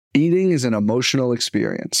Eating is an emotional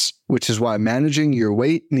experience, which is why managing your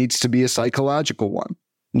weight needs to be a psychological one.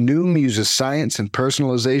 Noom uses science and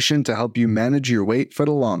personalization to help you manage your weight for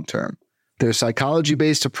the long term. Their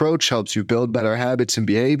psychology-based approach helps you build better habits and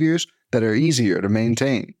behaviors that are easier to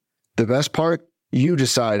maintain. The best part? You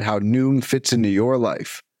decide how Noom fits into your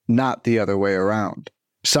life, not the other way around.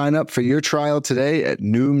 Sign up for your trial today at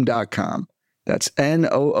Noom.com. That's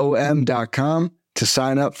Noom.com to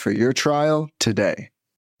sign up for your trial today.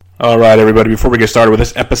 All right, everybody, before we get started with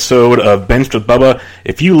this episode of Benched with Bubba,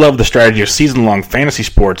 if you love the strategy of season-long fantasy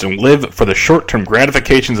sports and live for the short-term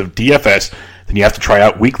gratifications of DFS, then you have to try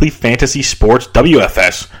out Weekly Fantasy Sports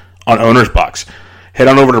WFS on Owner's Box. Head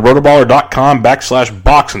on over to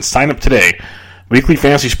rotoballer.com/box and sign up today. Weekly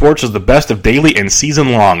Fantasy Sports is the best of daily and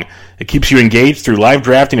season-long. It keeps you engaged through live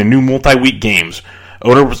drafting and new multi-week games.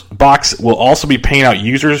 Owner's Box will also be paying out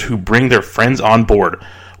users who bring their friends on board.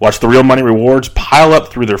 Watch the real money rewards pile up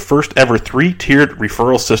through their first ever 3-tiered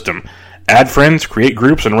referral system. Add friends, create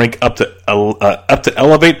groups, and rank up to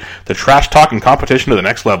elevate the trash talk and competition to the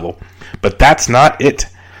next level. But that's not it.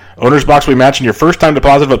 Owner's Box will be matching your first-time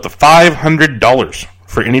deposit of up to $500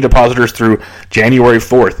 for any depositors through January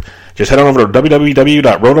 4th. Just head on over to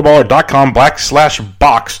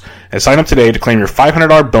www.rotoballer.com/box and sign up today to claim your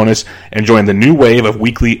 $500 bonus and join the new wave of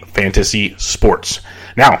weekly fantasy sports.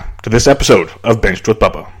 Now, to this episode of Benched with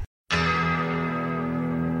Bubba.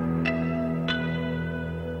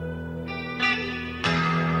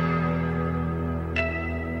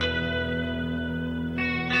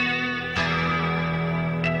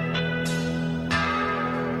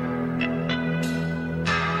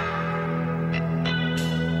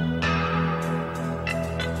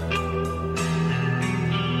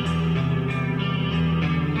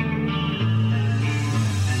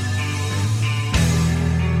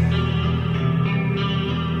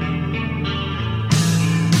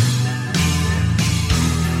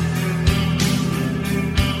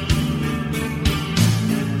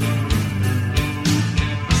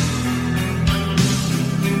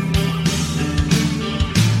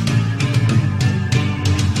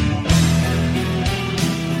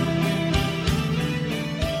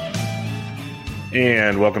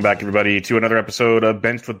 And welcome back, everybody, to another episode of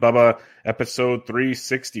Benched with Bubba, episode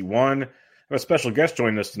 361. I have a special guest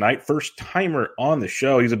joining us tonight, first-timer on the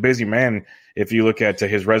show. He's a busy man if you look at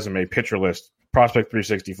his resume, pitcher list, prospect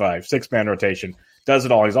 365, six-man rotation, does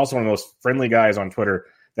it all. He's also one of those friendly guys on Twitter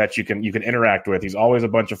that you can interact with. He's always a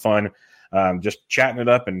bunch of fun, just chatting it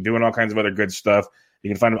up and doing all kinds of other good stuff. You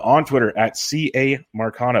can find him on Twitter at CA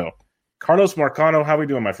Marcano. Carlos Marcano, how are we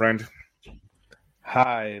doing, my friend?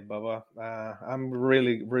 Hi, Bubba. I'm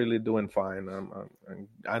really, really doing fine.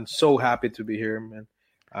 I'm so happy to be here, man.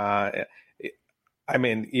 I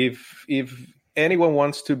mean, if anyone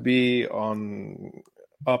wants to be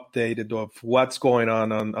updated of what's going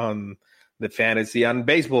on the fantasy and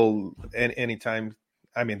baseball anytime,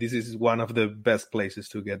 I mean, this is one of the best places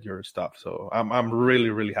to get your stuff. So I'm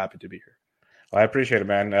really, really happy to be here. Well, I appreciate it,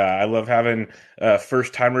 man. I love having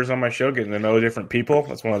first-timers on my show, getting to know different people.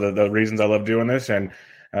 That's one of the reasons I love doing this. And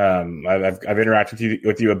I've interacted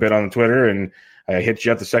with you a bit on Twitter, and I hit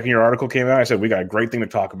you up the second your article came out. I said, we got a great thing to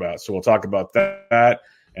talk about. So we'll talk about that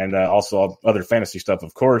and also other fantasy stuff,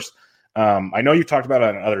 of course. I know you talked about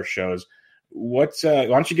it on other shows. Why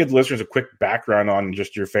don't you give the listeners a quick background on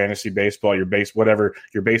just your fantasy baseball, your baseball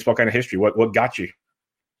kind of history? What got you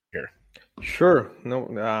here? Sure.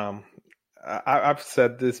 No, I've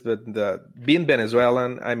said this, but being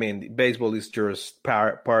Venezuelan, I mean, baseball is just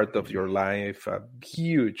part of your life, a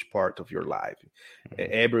huge part of your life.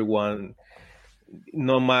 Mm-hmm. Everyone,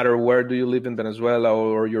 no matter where do you live in Venezuela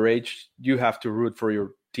or your age, you have to root for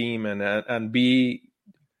your team and be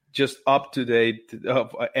just up to date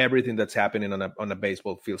of everything that's happening on a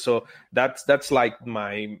baseball field. So that's like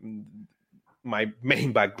my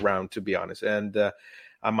main background, to be honest. And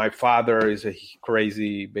my father is a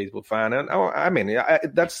crazy baseball fan, and I mean,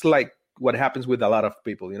 that's like what happens with a lot of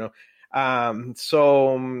people, you know.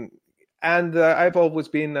 I've always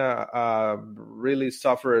been really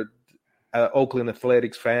suffered Oakland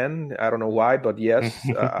Athletics fan. I don't know why, but yes,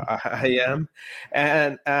 I am,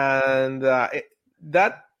 and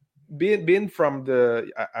that being from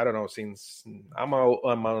I don't know, since I'm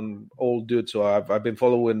an old dude, so I've been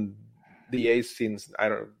following the A's since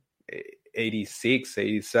 86,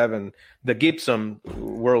 87, the Gibson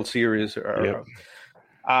World Series. Yep.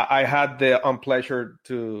 I had the unpleasure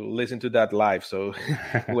to listen to that live. So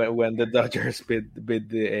when the Dodgers beat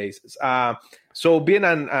the Aces. So being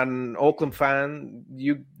an Oakland fan,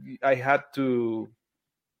 I had to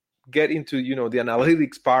get into the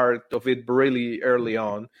analytics part of it really early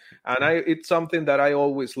on, and it's something that I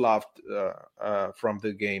always loved from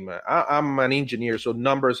the game. I'm an engineer, so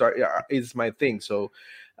numbers is my thing. So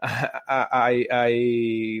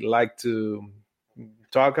I like to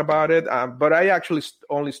talk about it, but I actually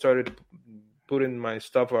only started putting my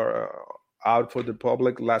stuff out for the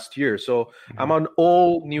public last year. So I'm an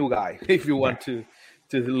all new guy, if you want to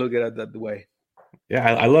look at it that way.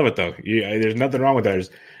 Yeah, I love it though. There's nothing wrong with that. There's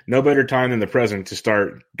no better time than the present to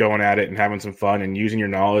start going at it and having some fun and using your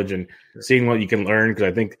knowledge and seeing what you can learn. Because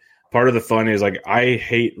I think part of the fun is, like, I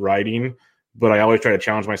hate writing, but I always try to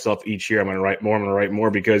challenge myself each year. I'm going to write more. I'm going to write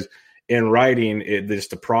more, because in writing, just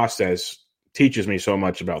the process teaches me so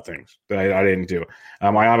much about things that I didn't do.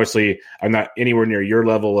 I'm not anywhere near your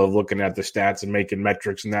level of looking at the stats and making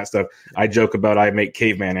metrics and that stuff. I joke about I make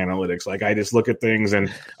caveman analytics. Like, I just look at things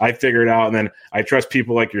and I figure it out, and then I trust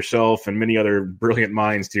people like yourself and many other brilliant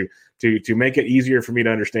minds to make it easier for me to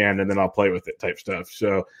understand, and then I'll play with it type stuff.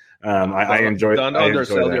 So I enjoy. Don't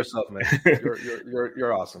undersell yourself, man.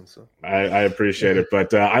 You're awesome. So I appreciate it,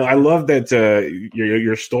 but I love that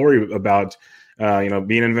your story about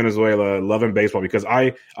being in Venezuela, loving baseball, because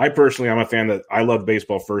I personally, I'm a fan that I love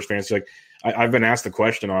baseball first fantasy. Like, I've been asked the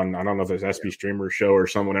question on, I don't know if it's SB Streamer show or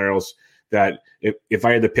someone else, that if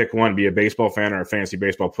I had to pick one, be a baseball fan or a fantasy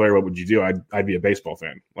baseball player, what would you do? I'd be a baseball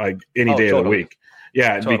fan, like any day of the week.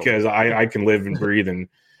 Yeah, totally. Because I can live and breathe, and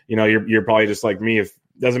you're probably just like me. If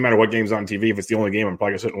doesn't matter what game's on TV, if it's the only game, I'm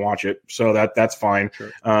probably gonna sit and watch it. So that's fine. Sure.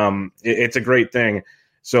 It's a great thing.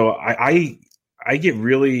 So I get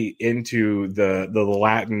really into the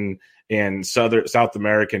Latin and South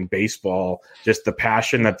American baseball, just the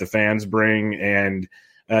passion that the fans bring, and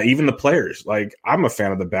even the players. Like, I'm a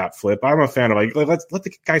fan of the bat flip. I'm a fan of, like, let's let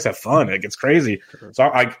the guys have fun. Like, it's crazy. Sure. So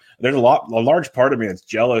there's a large part of me that's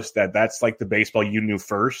jealous that that's like the baseball you knew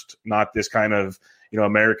first, not this kind of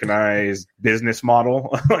Americanized business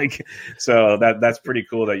model. Like, so that's pretty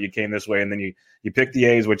cool that you came this way, and then you picked the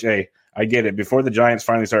A's, which, hey, I get it. Before the Giants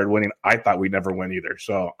finally started winning, I thought we'd never win either.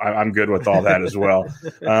 So I'm good with all that as well.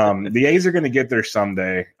 The A's are going to get there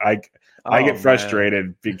someday. I get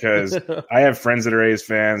frustrated because I have friends that are A's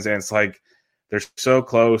fans, and it's like they're so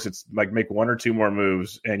close. It's like, make one or two more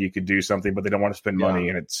moves and you could do something, but they don't want to spend money,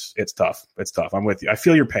 and it's tough. It's tough. I'm with you. I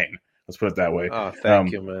feel your pain. Let's put it that way. Oh,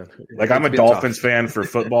 thank you, man. Like, I'm a Dolphins fan for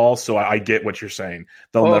football, so I get what you're saying.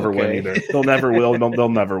 They'll never win either. They'll never will. They'll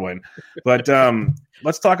never win. But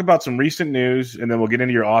let's talk about some recent news, and then we'll get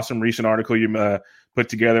into your awesome recent article you put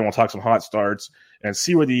together, and we'll talk some hot starts and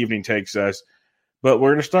see where the evening takes us. But we're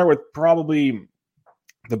going to start with probably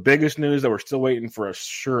the biggest news that we're still waiting for a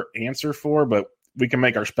sure answer for, but we can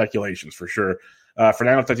make our speculations for sure.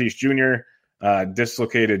 Fernando Tatis Jr.,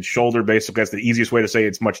 dislocated shoulder, basically. That's the easiest way to say it.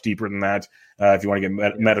 It's much deeper than that if you want to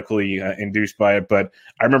get medically induced by it. But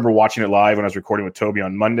I remember watching it live when I was recording with Toby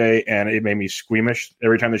on Monday, and it made me squeamish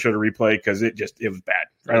every time they showed a replay, because it was bad.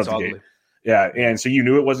 Right out the gate. Yeah, and so you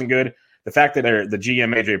knew it wasn't good. The fact that the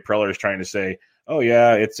GM, AJ Preller, is trying to say, oh,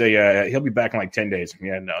 yeah, it's he'll be back in like 10 days.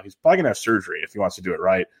 Yeah, no, he's probably going to have surgery if he wants to do it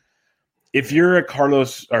right. If you're a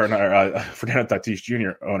Fernando Tatis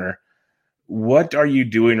Jr. owner, what are you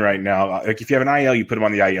doing right now? Like, if you have an IL, you put him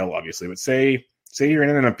on the IL, obviously. But say you're in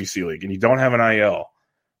an NPC league and you don't have an IL.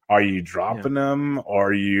 Are you dropping them? Or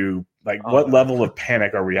are you, like, what level of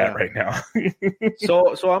panic are we at right now?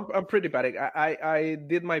 So I'm pretty panic. I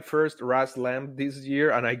did my first Ras Lamb this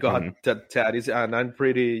year, and I got Tatis, and I'm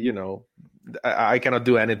pretty, I cannot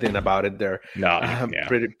do anything about it there. No,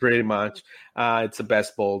 pretty much. It's a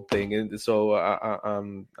best ball thing, and so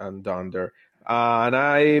I'm done there. And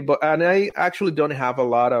I actually don't have a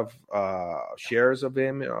lot of shares of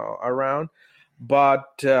him around,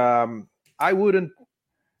 but I wouldn't,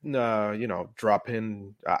 drop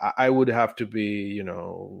him. I would have to be,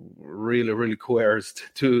 really, really coerced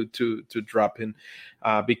to drop him,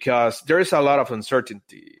 because there is a lot of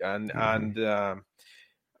uncertainty, and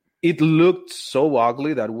it looked so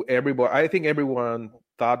ugly that I think everyone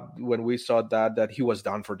thought when we saw that he was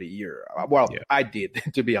done for the year. Well, yeah. I did,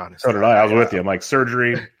 to be honest. So did I. I was with you. I'm like,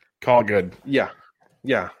 surgery, call good. Yeah.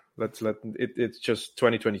 Let's let it. It's just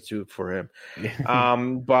 2022 for him.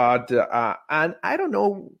 But and I don't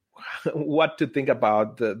know what to think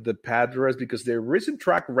about the Padres, because their recent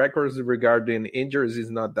track records regarding injuries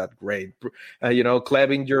is not that great.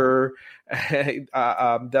 Clevinger,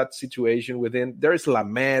 that situation within. There's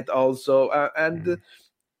Lamet also, and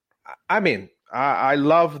I mean, I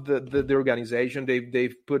love the organization.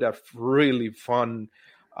 They've put a really fun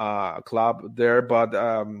club there, but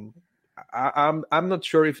I'm not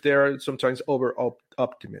sure if they're sometimes over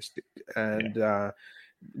optimistic, and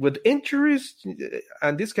with injuries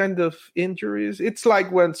and this kind of injuries, it's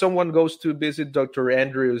like when someone goes to visit Dr.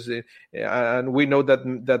 Andrews, and we know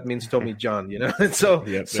that means Tommy John, So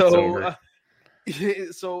Yep, so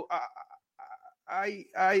so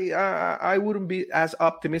I wouldn't be as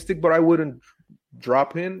optimistic, but I wouldn't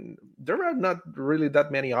drop in. There are not really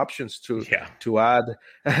that many options to add,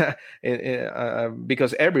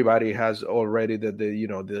 because everybody has already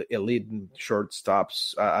the elite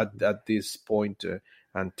shortstops at this point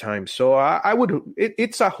and time. So I would.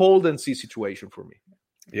 It's a hold and see situation for me.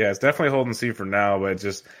 Yeah, it's definitely hold and see for now, but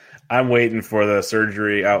just I'm waiting for the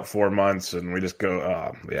surgery out 4 months, and we just go,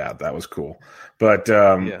 oh, yeah, that was cool. But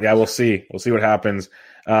we'll see. We'll see what happens.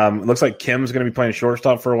 It looks like Kim's going to be playing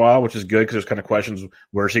shortstop for a while, which is good because there's kind of questions.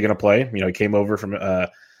 Where's he going to play? He came over from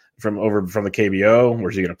the KBO.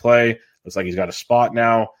 Where's he going to play? Looks like he's got a spot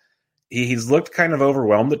now. He's looked kind of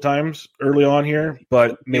overwhelmed at times early on here,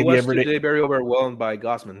 but maybe he was today very overwhelmed by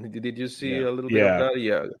Gausman. Did you see a little bit of that?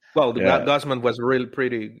 Yeah. Well, Gausman was really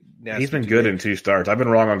pretty nasty. He's been good in 2 starts. I've been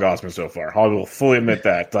wrong on Gausman so far. I will fully admit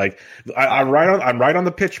that. Like I'm right on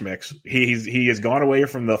the pitch mix. He has gone away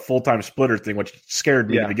from the full-time splitter thing, which scared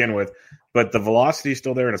me to begin with. But the velocity is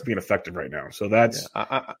still there, and it's being effective right now. So that's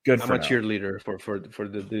good for I'm a cheerleader for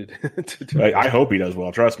the dude. I hope he does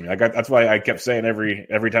well. Trust me. That's why I kept saying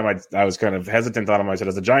every time I was kind of hesitant on him. I said,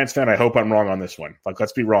 as a Giants fan, I hope I'm wrong on this one. Like,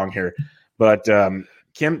 let's be wrong here. But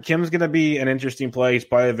Kim's going to be an interesting play. He's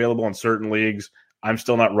probably available in certain leagues. I'm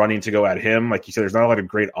still not running to go at him. Like you said, there's not a lot of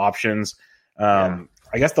great options. I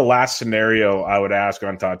guess the last scenario I would ask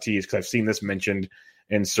on Tatis, because I've seen this mentioned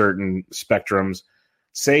in certain spectrums.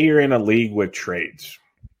 Say you're in a league with trades.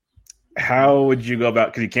 How would you go about,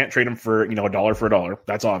 because you can't trade him for, a dollar for a dollar.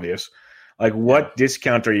 That's obvious. Like, what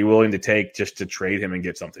discount are you willing to take just to trade him and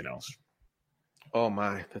get something else? Oh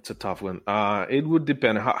my, that's a tough one. It would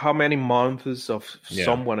depend how many months of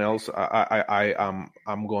someone else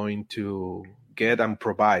I'm going to get and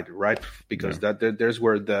provide, right? Because there's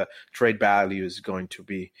where the trade value is going to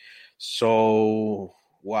be. So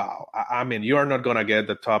wow, I mean, you are not going to get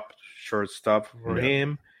the top shortstop for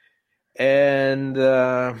him, and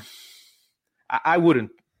I wouldn't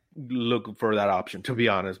look for that option, to be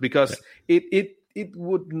honest, because it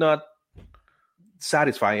would not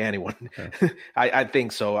satisfy anyone. I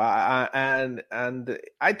think so. And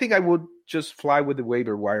I think I would just fly with the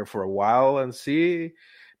waiver wire for a while and see,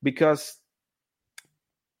 because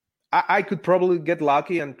I could probably get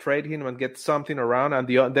lucky and trade him and get something around, and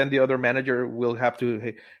then the other manager will have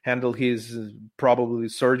to handle his probably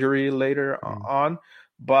surgery later on.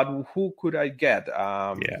 But who could I get?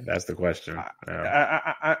 That's the question.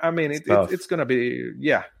 I mean, it's gonna be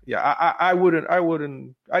I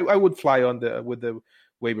would fly with the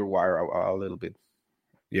waiver wire a little bit.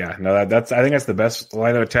 Yeah, no, I think that's the best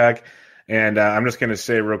line of attack. And I'm just gonna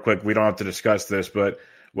say real quick, we don't have to discuss this, but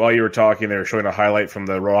while you were talking, they were showing a highlight from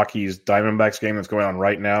the Rockies Diamondbacks game that's going on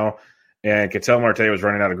right now. And Ketel Marte was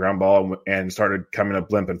running out of ground ball and started coming up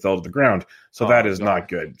limp and fell to the ground. So that is not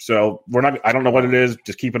good. So I don't know what it is.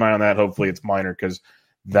 Just keep an eye on that. Hopefully it's minor, because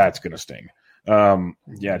that's going to sting.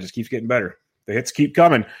 It just keeps getting better. The hits keep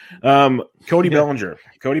coming. Cody Bellinger.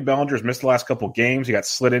 Cody Bellinger's missed the last couple games. He got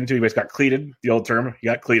slid into. He got cleated, the old term. He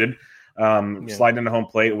got cleated. Sliding into home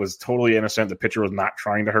plate. It was totally innocent. The pitcher was not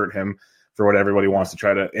trying to hurt him, for what everybody wants to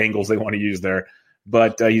try to angles they want to use there.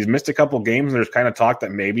 But he's missed a couple games. There's kind of talk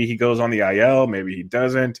that maybe he goes on the IL, maybe he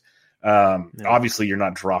doesn't. Obviously, you're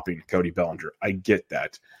not dropping Cody Bellinger. I get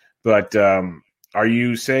that. But are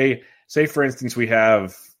you, say for instance, we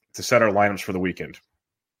have to set our lineups for the weekend,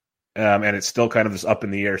 and it's still kind of this up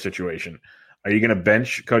in the air situation. Are you going to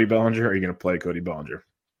bench Cody Bellinger, or are you going to play Cody Bellinger?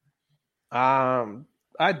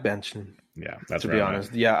 I'd bench him. Yeah, that's to be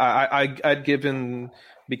honest. Yeah, I'd give him,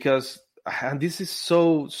 because. And this is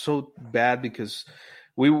so bad, because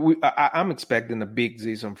I'm expecting a big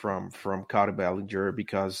season from Cody Bellinger,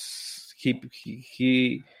 because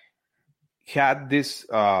he had this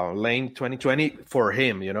lane 2020 for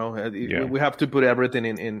him. We have to put everything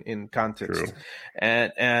in context. True.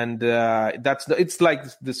 And it's like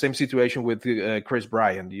the same situation with Chris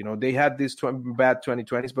Bryant. They had these bad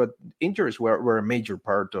 2020s, but injuries were a major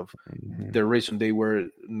part of the reason they were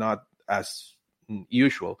not as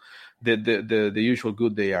usual, the usual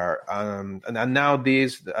good they are, and now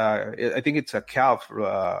this I think it's a calf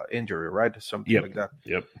injury, right? Something like that.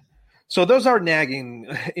 Yep. So those are nagging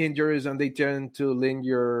injuries, and they tend to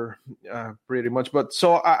linger pretty much. But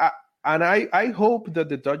so I hope that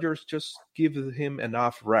the Dodgers just give him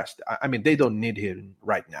enough rest. I mean, they don't need him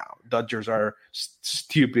right now. Dodgers are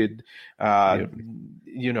stupid. Depth.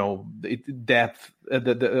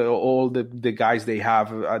 All the guys they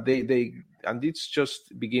have, and it's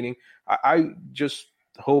just beginning. I just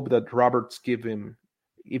hope that Roberts give him,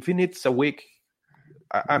 if he needs a week.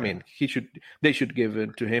 I mean, they should give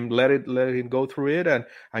it to him. Let him go through it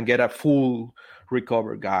and get a full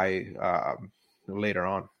recover guy later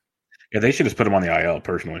on. Yeah, they should just put him on the IL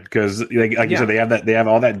personally, because like you said, they have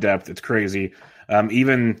all that depth. It's crazy.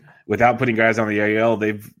 Even without putting guys on the IL,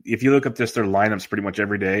 if you look up just their lineups pretty much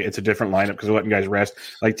every day, it's a different lineup because they're letting guys rest.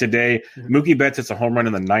 Like today, Mookie Betts hits a home run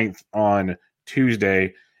in the 9th on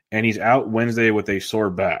Tuesday, and he's out Wednesday with a sore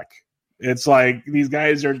back. It's like these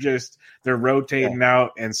guys are they're rotating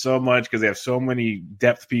out and so much because they have so many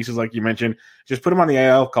depth pieces, like you mentioned. Just put them on the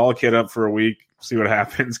IL, call a kid up for a week, see what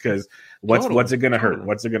happens. Because what's it going to hurt?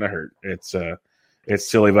 What's it going to hurt? It's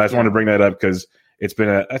silly, but I just wanted to bring that up because it's been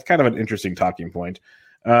that's kind of an interesting talking point.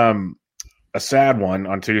 A sad one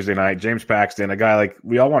on Tuesday night. James Paxton, a guy like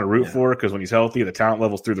we all want to root for because when he's healthy, the talent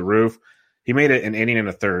level's through the roof. He made it an inning and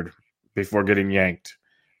a third before getting yanked,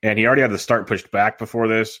 and he already had the start pushed back before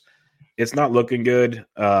this. It's not looking good.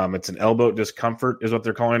 It's an elbow discomfort is what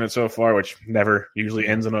they're calling it so far, which never usually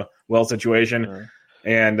ends in a well situation.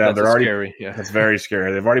 And they're already scary. Yeah, that's very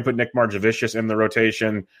scary. They've already put Nick Margevicius in the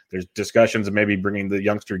rotation. There's discussions of maybe bringing the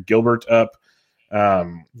youngster Gilbert up.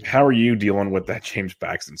 How are you dealing with that James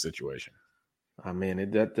Paxton situation? I mean,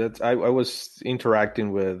 I was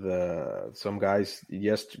interacting with some guys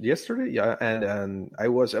yesterday, and I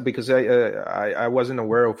was because I wasn't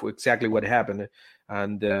aware of exactly what happened,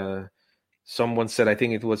 and someone said, I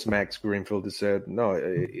think it was Max Greenfield, who said no,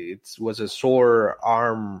 it was a sore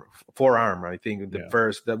forearm. I think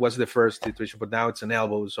that was the first situation, but now it's an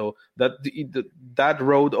elbow. So that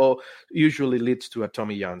road usually leads to a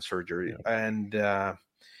Tommy John surgery, and.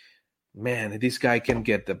 Man, this guy can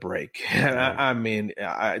get the break. I mean,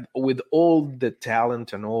 with all the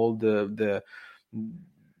talent and all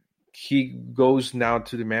he goes now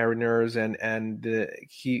to the Mariners, and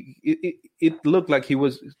it looked like he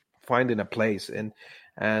was finding a place, and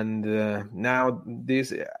now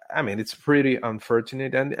this. I mean, it's pretty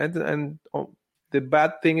unfortunate, and the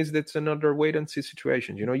bad thing is that's another wait and see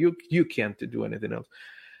situation. You know, you can't do anything else.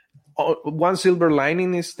 One silver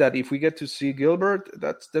lining is that if we get to see Gilbert,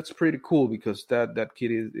 that's pretty cool because that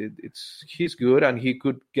kid he's good and he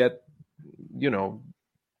could get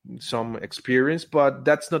some experience, but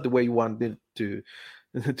that's not the way you want it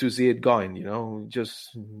to see it going.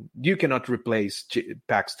 Just you cannot replace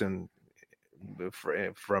Paxton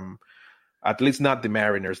from at least not the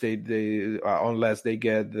Mariners. They unless they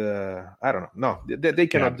get I don't know. No, they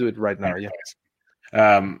cannot do it right now. Yeah.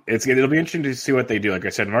 It'll be interesting to see what they do. Like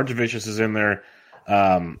I said, Margevicius is in there.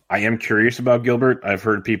 I am curious about Gilbert. I've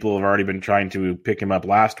heard people have already been trying to pick him up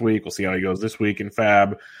last week. We'll see how he goes this week in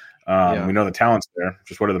Fab. We know the talent's there.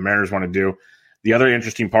 Just what do the Mariners want to do? The other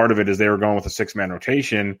interesting part of it is they were going with a 6-man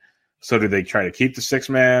rotation. So do they try to keep the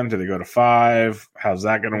 6-man? Do they go to 5? How's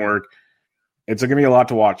that going to work? It's going to be a lot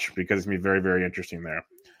to watch because it's going to be very, very interesting there.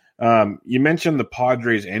 You mentioned the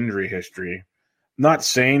Padres' injury history. Not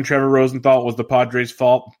saying Trevor Rosenthal was the Padres'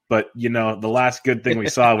 fault, but, the last good thing we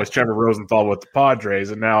saw was Trevor Rosenthal with the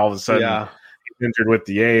Padres, and now all of a sudden he's injured with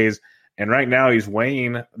the A's. And right now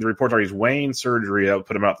the reports are he's weighing surgery that would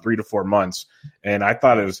put him out 3 to 4 months. And I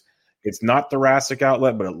thought it's not thoracic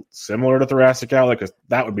outlet, but similar to thoracic outlet because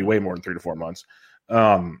that would be way more than 3 to 4 months.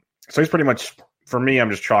 So he's pretty much, for me,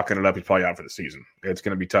 I'm just chalking it up. He's probably out for the season. It's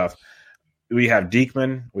going to be tough. We have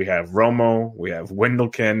Diekman, we have Romo, we have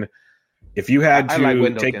Wendelken. If you had to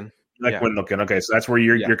Wendelken, okay, so that's where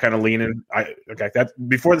you're kind of leaning. That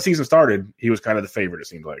before the season started, he was kind of the favorite. It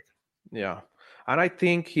seemed like, and I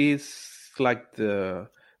think he's like the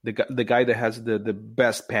guy that has the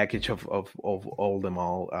best package of all them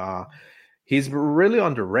all. He's really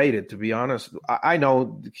underrated, to be honest. I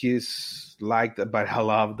know he's liked by a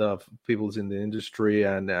lot of the people in the industry,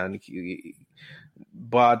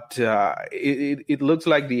 but it looks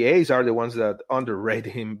like the A's are the ones that underrate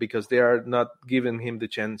him because they are not giving him the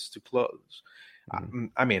chance to close. Mm-hmm.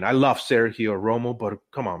 I mean, I love Sergio Romo, but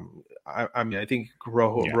come on. I think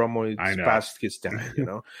Romo is past his time,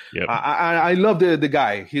 Yep. I love the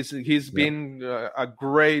guy. He's been a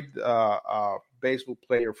great baseball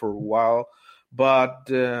player for a while,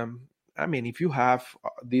 but I mean, if you have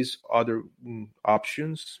these other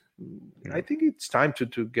options, I think it's time to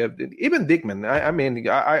get even Diekman. I mean,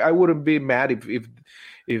 I wouldn't be mad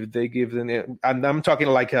if they give them. And I'm talking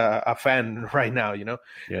like a fan right now,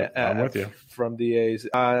 Yeah, I'm with you from the A's.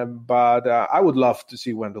 But I would love to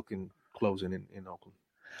see Wendelken closing in Oakland.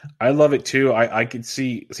 I love it too. I could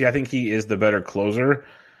see. I think he is the better closer.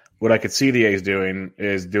 what I could see the A's doing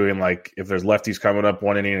is doing like if there's lefties coming up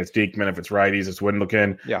one inning, it's Diekman. If it's righties, it's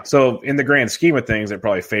Wendelken. Yeah. So in the grand scheme of things, it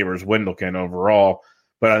probably favors Wendelken overall.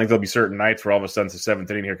 But I think there'll be certain nights where all of a sudden it's the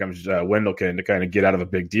seventh inning, here comes Wendelken to kind of get out of a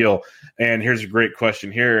big deal. And here's a great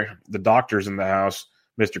question here. The doctor's in the house,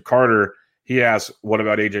 Mr. Carter. He asks, what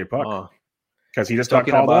about A.J. Puck? Because he just got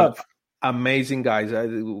called up. Amazing guys.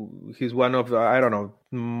 He's one of, I don't know,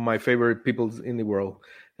 my favorite people in the world.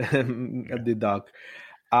 The doc.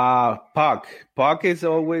 Puck is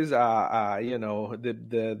always the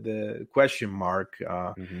question mark.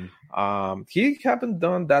 He haven't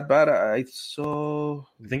done that bad. I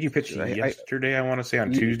think he pitched yesterday. I want to say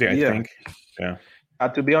on Tuesday. I think. Yeah.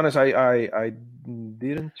 To be honest, I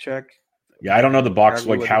didn't check. Yeah, I don't know the box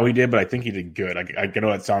like how he did, but I think he did good. I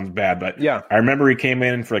know that sounds bad, but yeah, I remember he came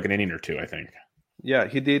in for like an inning or two. I think. Yeah,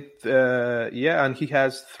 he did. And he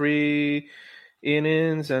has 3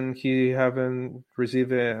 innings, and he haven't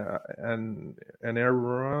received an error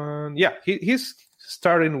run. Yeah, he's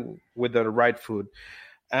starting with the right foot,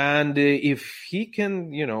 and if he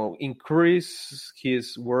can, increase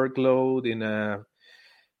his workload in a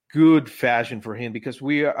good fashion for him, because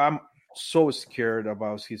I'm so scared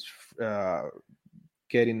about his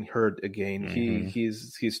getting hurt again.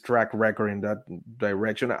 His track record in that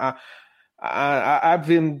direction. I've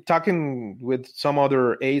been talking with some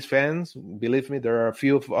other A's fans. Believe me, there are a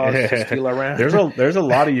few of us still around. There's a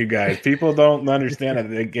lot of you guys. People don't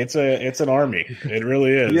understand it. It's an army. It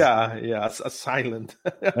really is. Yeah, a silent.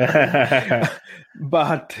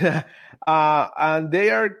 But and they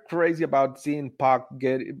are crazy about seeing Puck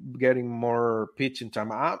getting more pitching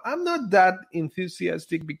time. I'm not that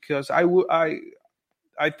enthusiastic because I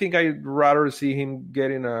think I'd rather see him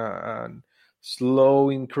getting a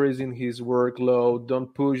slow increase in his workload.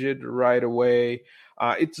 Don't push it right away.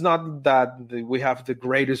 It's not that we have the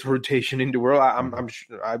greatest rotation in the world. I'm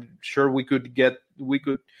sure we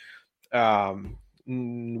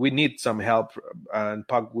need some help, and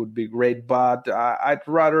Puck would be great. But I'd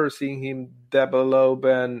rather see him develop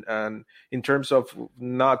and in terms of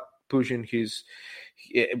not pushing his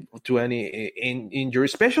to any injury,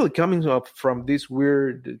 especially coming up from this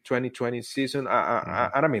weird 2020 season.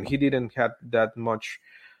 I mean, he didn't have that much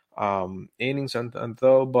innings and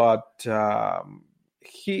though, but I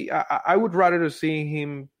would rather see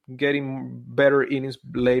him getting better innings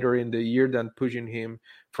later in the year than pushing him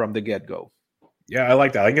from the get-go. Yeah, I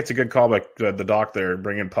like that. I think it's a good call by the doc there,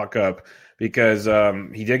 bringing Puck up, because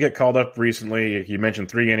he did get called up recently. You mentioned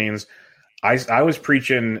 3 innings. I was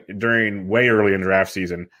preaching during way early in draft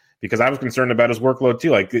season because I was concerned about his workload too.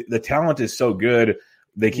 Like the talent is so good.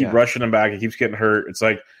 They keep rushing him back. He keeps getting hurt. It's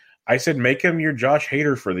like I said, make him your Josh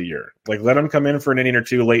Hader for the year. Like let him come in for an inning or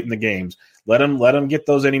two late in the games. Let him get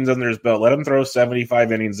those innings under his belt. Let him throw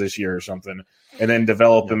 75 innings this year or something, and then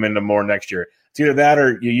develop him into more next year. It's either that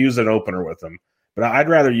or you use an opener with him. But I'd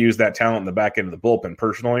rather use that talent in the back end of the bullpen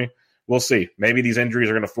personally. We'll see. Maybe these injuries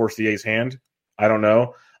are going to force the A's hand. I don't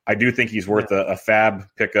know. I do think he's worth a fab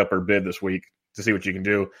pickup or bid this week to see what you can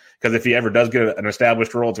do. Because if he ever does get an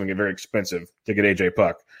established role, it's going to get very expensive to get A.J.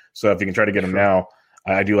 Puck. So if you can try to get him now,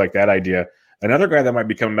 I do like that idea. Another guy that might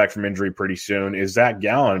be coming back from injury pretty soon is Zach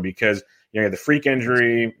Gallen, because the freak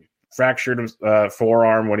injury, fractured his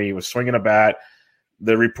forearm when he was swinging a bat.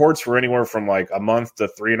 The reports were anywhere from like a month to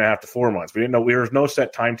 3.5 to 4 months. We didn't know. There was no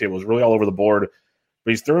set timetable. It was really all over the board.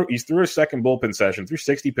 But he's through a second bullpen session, through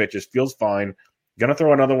 60 pitches, feels fine. Going to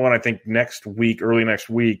throw another one, I think, early next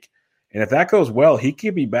week. And if that goes well, he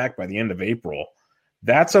could be back by the end of April.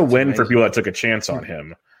 That's a win for people that took a chance on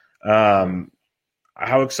him.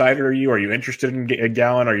 How excited are you? Are you interested in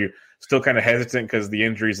Gallen? Are you still kind of hesitant because the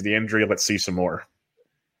injury is the injury? Let's see some more.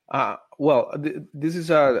 This is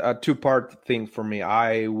a 2-part thing for me.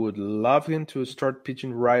 I would love him to start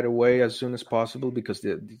pitching right away as soon as possible because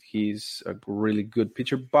he's a really good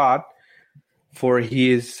pitcher. But for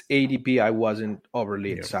his ADP, I wasn't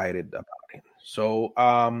overly excited about him. So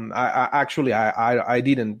I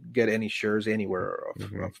didn't get any shares anywhere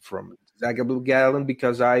from Zach Gallen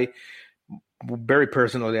because I very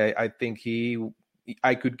personally I think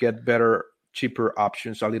I could get better, cheaper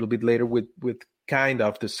options a little bit later with kind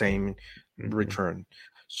of the same return.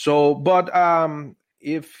 So, but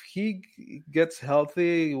if he gets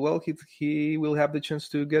healthy, well, he will have the chance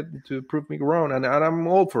to prove me wrong, and I'm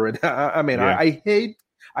all for it. I mean, I hate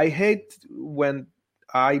when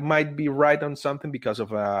I might be right on something because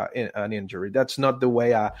of an injury. That's not the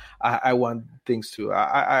way I want things to.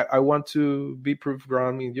 I want to be proved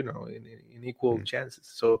wrong, in equal chances.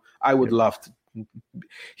 So I would love to.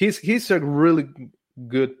 He's a really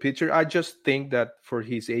good pitcher. I just think that for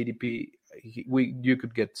his ADP, you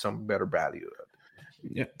could get some better value.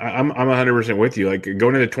 Yeah, I'm 100% with you. Like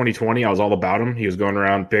going into 2020, I was all about him. He was going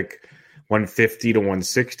around pick 150 to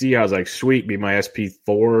 160. I was like, sweet, be my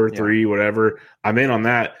SP4, 3, whatever. I'm in on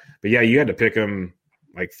that. But yeah, you had to pick him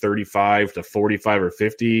like 35 to 45 or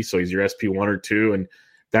 50. So he's your SP1 or 2. And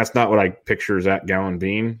that's not what I picture Zach Gallen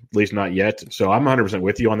being, at least not yet. So I'm 100%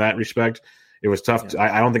 with you on that respect. It was tough.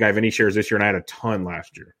 I don't think I have any shares this year, and I had a ton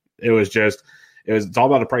last year. It's all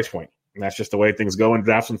about a price point. And that's just the way things go in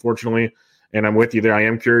drafts, unfortunately. And I'm with you there. I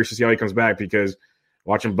am curious to see how he comes back because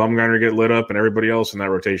watching Bumgarner get lit up and everybody else in that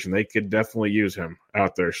rotation, they could definitely use him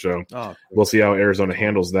out there. So we'll see how Arizona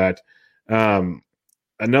handles that.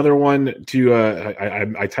 Another one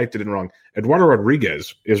I typed it in wrong. Eduardo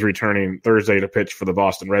Rodriguez is returning Thursday to pitch for the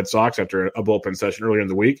Boston Red Sox after a bullpen session earlier in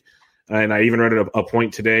the week. And I even read a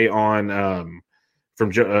point today on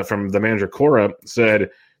from the manager Cora said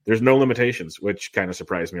there's no limitations, which kind of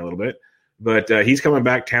surprised me a little bit. But he's coming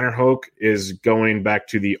back. Tanner Hoke is going back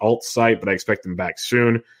to the alt site, but I expect him back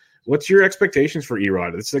soon. What's your expectations for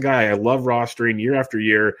Erod? This is a guy I love rostering year after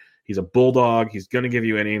year. He's a bulldog. He's going to give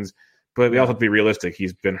you innings, but we also have to be realistic.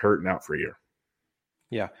 He's been hurt and out for a year.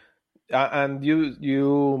 Yeah. And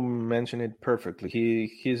you mentioned it perfectly.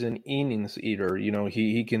 He's an innings eater. You know,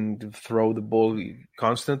 he can throw the ball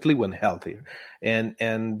constantly when healthy, and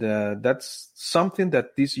that's something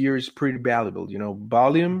that this year is pretty valuable. You know,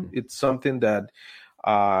 volume. It's something that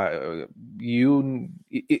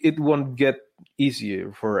it won't get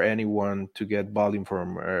easier for anyone to get volume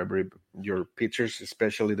from your pitchers,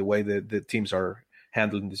 especially the way the teams are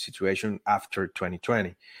handling the situation after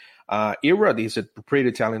 2020. Erod is a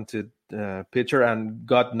pretty talented pitcher, and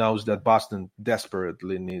God knows that Boston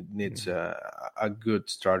desperately needs a good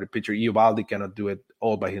starter pitcher. Eovaldi cannot do it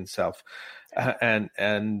all by himself, and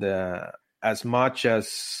as much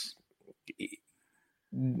as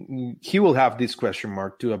he will have this question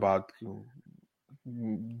mark too about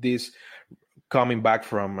this coming back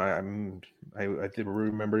from I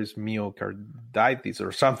remember it's myocarditis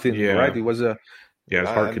or something, right? It was a his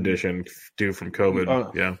heart condition due from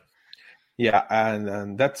COVID. Yeah,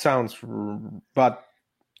 and that sounds, but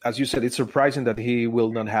as you said, it's surprising that he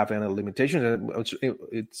will not have any limitations.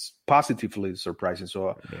 It's positively surprising.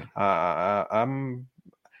 So I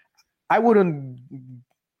wouldn't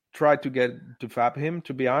try to fab him,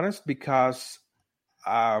 to be honest, because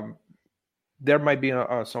there might be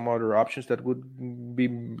some other options that would be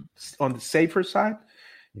on the safer side,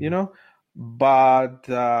 you know, but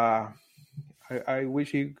I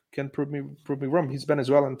wish he can prove me wrong. He's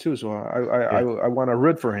Venezuelan too, so I want to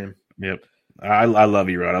root for him. Yep, I love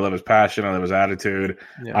Erod. I love his passion. I love his attitude.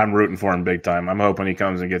 Yeah. I'm rooting for him big time. I'm hoping he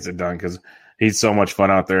comes and gets it done because he's so much fun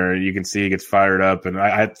out there. You can see he gets fired up, and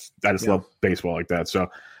I just love baseball like that. So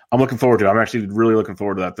I'm looking forward to it. I'm actually really looking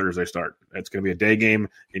forward to that Thursday start. It's going to be a day game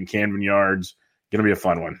in Camden Yards. Going to be a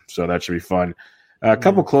fun one, so that should be fun. A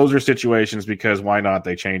couple closer situations because why not?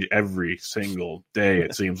 They change every single day,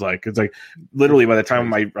 it seems like. It's like literally by the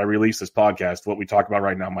time I release this podcast, what we talk about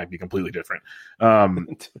right now might be completely different.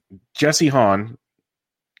 Jesse Hahn,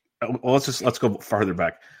 well, let's go farther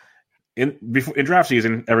back. In draft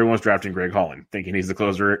season, everyone's drafting Greg Holland, thinking he's the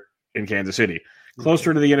closer in Kansas City.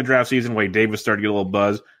 Closer to the end of draft season, Wade Davis started to get a little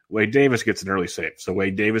buzz. Wade Davis gets an early save. So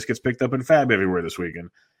Wade Davis gets picked up in fab everywhere this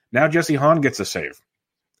weekend. Now Jesse Hahn gets a save.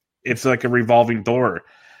 It's like a revolving door.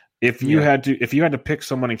 If you had to pick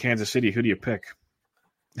someone in Kansas City, who do you pick?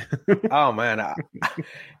 Oh man,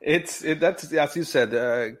 that's as you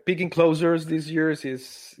said. Picking closers this year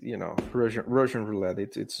is Russian roulette.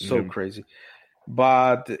 It's so crazy.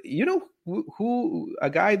 But who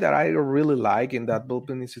a guy that I really like in that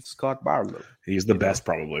bullpen is Scott Barlow. He's the best,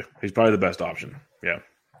 probably. He's probably the best option. Yeah.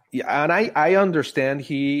 Yeah, and I understand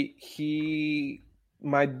he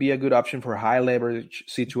might be a good option for high leverage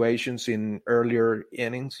situations in earlier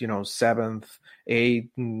innings, 7th, 8th,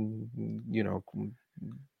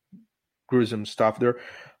 gruesome stuff there.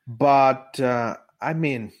 But,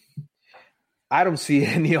 I don't see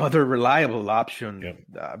any other reliable option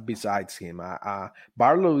besides him.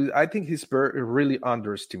 Barlow, I think he's really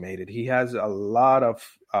underestimated. He has a lot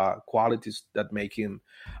of qualities that make him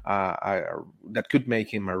that could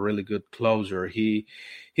make him a really good closer.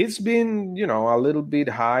 He's been a little bit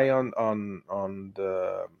high on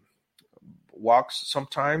the walks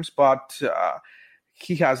sometimes, but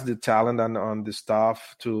he has the talent and on the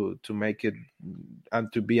stuff to make it and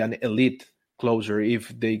to be an elite closer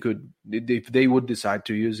if they would decide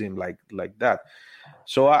to use him like that.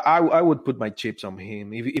 So I would put my chips on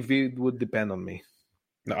him if it would depend on me.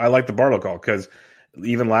 No, I like the Barlow call because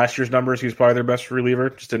even last year's numbers, he's probably their best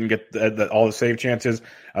reliever. Just didn't get all the save chances.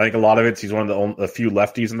 I think a lot of it's he's one of the few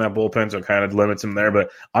lefties in that bullpen, so it kind of limits him there.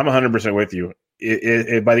 But I'm 100% with you.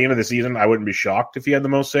 by the end of the season, I wouldn't be shocked if he had the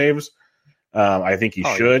most saves. I think he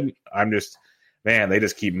should. Yeah. I'm just, man, they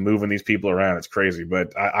just keep moving these people around. It's crazy.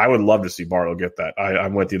 But I would love to see Barlow get that.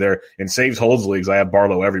 I'm with you there. In saves holds leagues, I have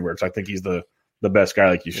Barlow everywhere because I think he's the best guy,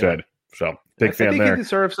 like you said. So big fan there. He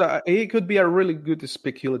deserves. He could be a really good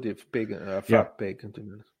speculative pick. That's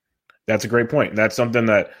a great point. That's something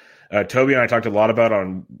that Toby and I talked a lot about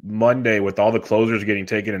on Monday with all the closers getting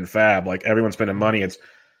taken in Fab. Like everyone's spending money. It's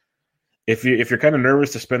if you're kind of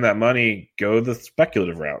nervous to spend that money, go the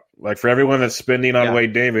speculative route. Like for everyone that's spending on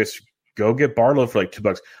Wade Davis, go get Barlow for like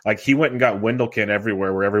 $2. Like he went and got Wendelken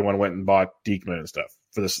everywhere, where everyone went and bought Diekman and stuff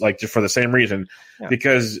for this, like just for the same reason. Yeah.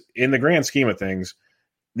 Because in the grand scheme of things,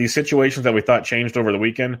 these situations that we thought changed over the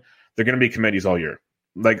weekend, they're going to be committees all year.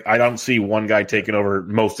 Like I don't see one guy taking over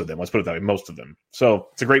most of them. Let's put it that way, most of them. So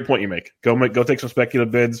it's a great point you make. Go take some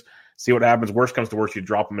speculative bids, see what happens. Worst comes to worst, you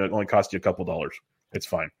drop them. It only costs you a couple dollars. It's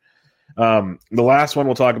fine. The last one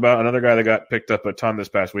we'll talk about, another guy that got picked up a ton this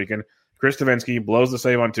past weekend, Chris Stavinsky blows the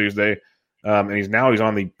save on Tuesday, and he's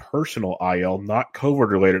on the personal IL, not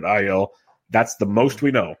COVID-related IL. That's the most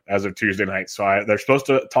we know as of Tuesday night. So they're supposed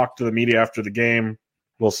to talk to the media after the game.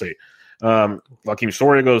 We'll see. Joakim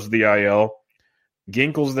Soria goes to the IL.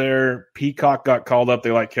 Ginkel's there. Peacock got called up.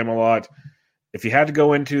 They like him a lot. If you had to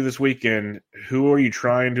go into this weekend, who are you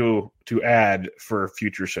trying to add for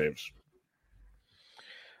future saves?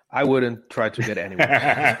 I wouldn't try to get anyone.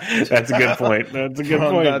 That's a good point. That's a good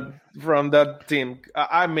point. From that team.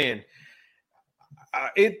 I mean,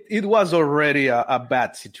 it was already a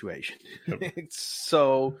bad situation. Yep.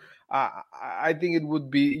 So I think it would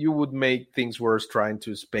be, you would make things worse trying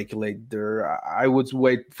to speculate there. I would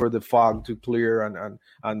wait for the fog to clear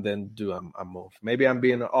and then do a move. Maybe I'm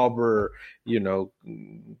being over,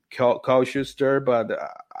 cautious there, but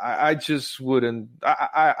I just wouldn't.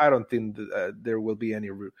 I don't think that, there will be any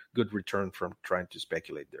good return from trying to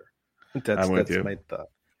speculate there. That's my thought.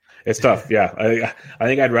 It's tough, yeah. I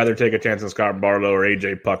think I'd rather take a chance on Scott Barlow or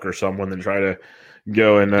AJ Puck or someone than try to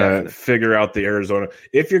go and figure out the Arizona.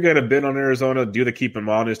 If you're going to bid on Arizona, do the keep them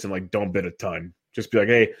honest and don't bid a ton. Just be like,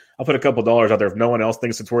 hey, I'll put a couple dollars out there. If no one else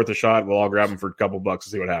thinks it's worth a shot, we'll all grab them for a couple bucks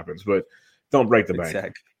and see what happens. But don't break the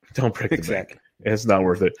bank. Don't break the bank. It's not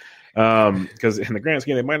worth it. Because in the grand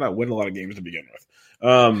scheme, they might not win a lot of games to begin with.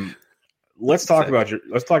 Let's talk about your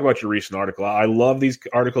recent article. I love these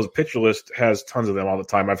articles. Pitcher List has tons of them all the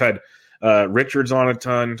time. I've had Richards on a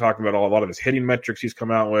ton, talking about a lot of his hitting metrics he's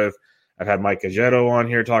come out with. I've had Mike Agetto on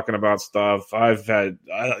here talking about stuff. I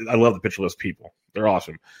love the Pitcher List people. They're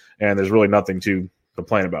awesome. And there's really nothing to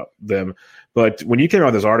complain about them. But when you came out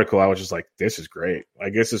with this article, I was just like, this is great.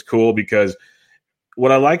 Like, this is cool because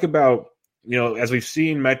what I like about, as we've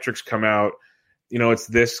seen metrics come out, it's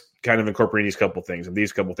this kind of incorporating these couple things and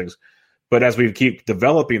these couple things. But as we keep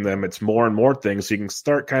developing them, it's more and more things. So you can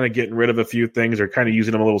start kind of getting rid of a few things or kind of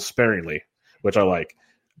using them a little sparingly, which I like.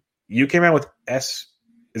 You came out with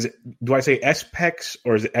do I say SPEX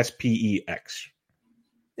or is it SPEX?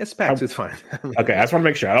 SPEX is fine. Okay, I just want to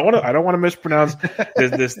make sure. I don't want to mispronounce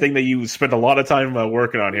this thing that you spent a lot of time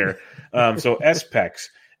working on here. So SPEX,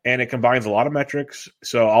 and it combines a lot of metrics.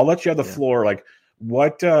 So I'll let you have the floor. Like,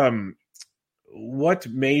 what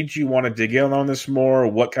made you want to dig in on this more?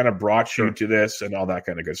 What kind of brought you to this and all that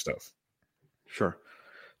kind of good stuff? Sure.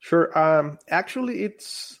 Actually,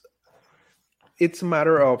 it's a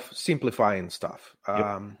matter of simplifying stuff.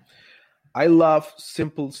 Yep. I love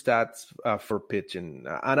simple stats for pitching.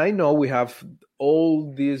 And I know we have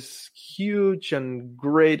all this huge and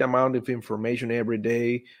great amount of information every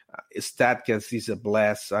day. Statcast is a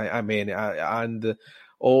blast. And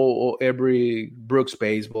every Brooks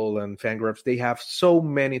Baseball and Fangraphs, they have so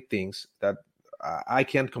many things that I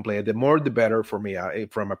can't complain. The more, the better for me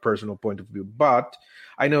from a personal point of view. But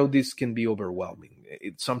I know this can be overwhelming.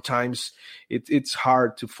 Sometimes it's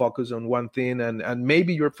hard to focus on one thing, and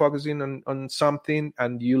maybe you're focusing on something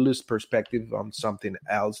and you lose perspective on something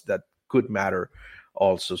else that could matter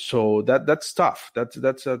also. So that's tough. That's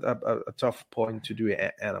a tough point to do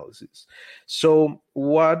analysis. So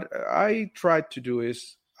what I tried to do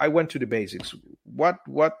is I went to the basics. What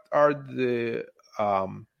are the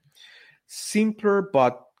simpler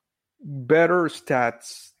but better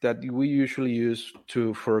stats that we usually use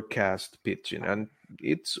to forecast pitching? And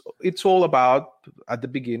it's all about, at the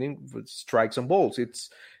beginning, with strikes and balls. It's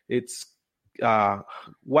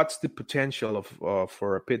what's the potential of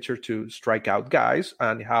for a pitcher to strike out guys,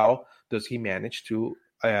 and how does he manage to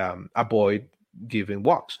avoid giving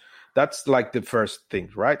walks? That's like the first thing,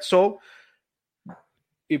 right? So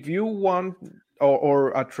if you want,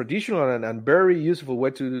 or a traditional and very useful way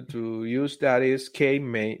to use that is K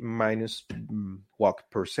minus what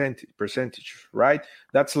percentage, right?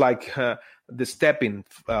 That's like the stepping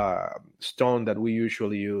stone that we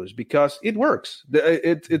usually use because it works.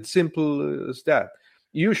 It's simple as that.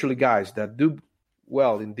 Usually, guys that do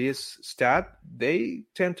well in this stat, they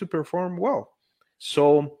tend to perform well.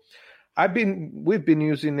 So we've been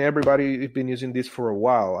using this for a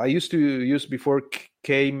while. I used to use before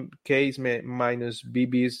K's minus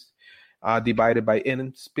BB's divided by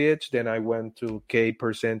N speech. Then I went to K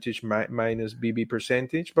percentage minus BB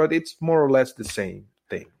percentage, but it's more or less the same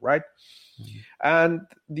thing, right? Mm-hmm. And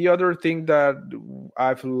the other thing that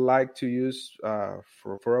I've liked to use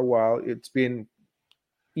for a while, it's been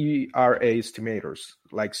ERA estimators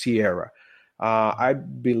like Sierra. I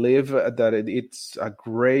believe that it's a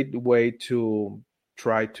great way to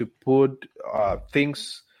try to put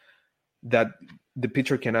things that the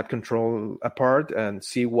pitcher cannot control apart and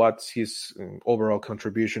see what's his overall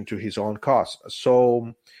contribution to his own cost.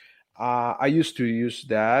 So I used to use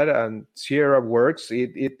that, and Sierra works.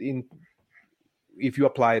 If you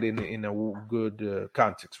apply it in a good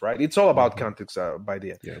context, right? It's all about context by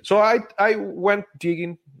the end. Yeah. So I went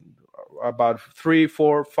digging about 3,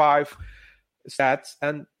 4, 5 stats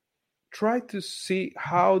and try to see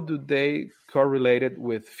how do they correlated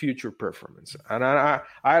with future performance. And I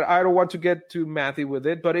don't want to get too mathy with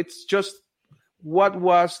it, but it's just what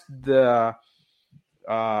was the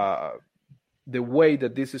way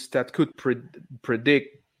that this stat could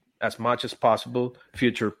predict as much as possible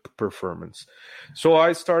future performance. So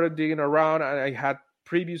I started digging around, and I had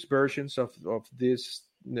previous versions of these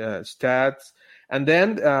stats. And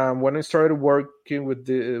then when I started working with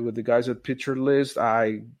the guys at Pitcher List,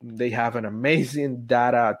 they have an amazing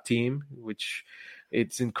data team, which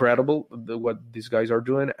it's incredible what these guys are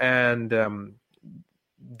doing. And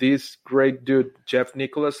this great dude, Jeff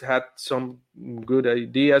Nicholas, had some good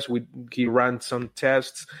ideas. He ran some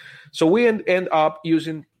tests. So we end up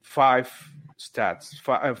using 5 stats,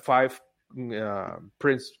 five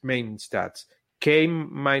main stats: K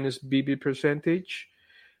minus BB percentage,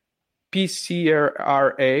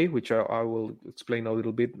 PCRA, which I will explain a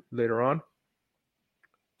little bit later on,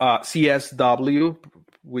 CSW,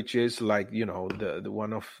 which is like, the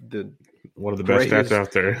one of the best stats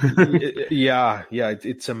out there. yeah,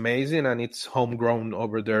 it's amazing, and it's homegrown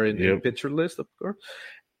over there in the Pitcher List, of course.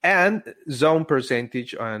 And zone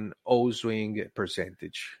percentage and O-swing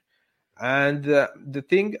percentage. And the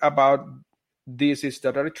thing about this is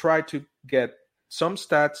that I try to get some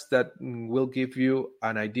stats that will give you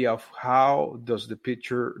an idea of how does the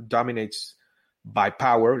pitcher dominates by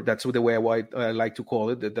power. That's the way I like to call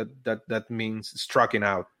it. That means striking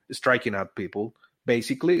out people,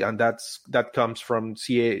 basically, and that comes from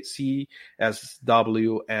CSW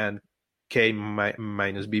and K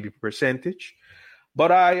minus BB percentage.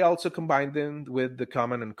 But I also combine them with the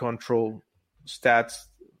command and control stats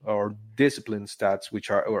or discipline stats, which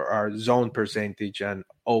are zone percentage and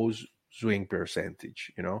O-swing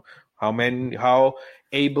percentage. How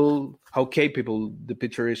capable the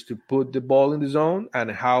pitcher is to put the ball in the zone, and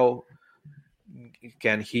how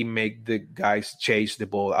can he make the guys chase the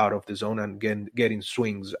ball out of the zone and getting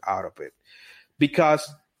swings out of it. Because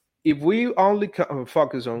if we only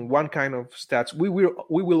focus on one kind of stats, we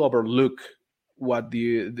will overlook what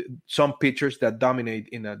some pitchers that dominate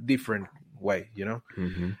in a different way,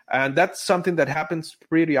 Mm-hmm. And that's something that happens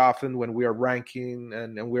pretty often when we are ranking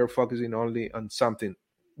and we're focusing only on something,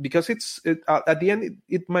 because at the end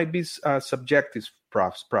it might be a subjective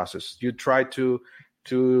process. You try to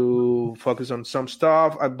focus on some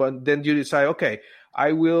stuff, but then you decide, okay,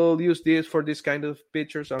 I will use this for this kind of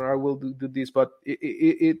pitchers, or I will do this, but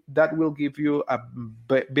that will give you a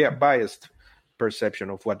biased perception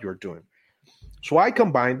of what you're doing. So I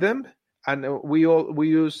combined them, and we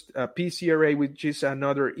used PCRA, which is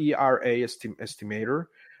another ERA estimator,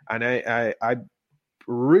 and I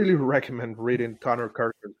really recommend reading Connor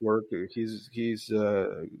Carter's work. He's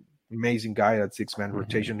amazing guy at six-man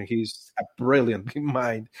rotation. He's a brilliant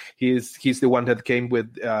mind. He's the one that came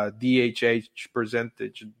with DHH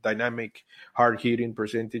percentage, dynamic hard hitting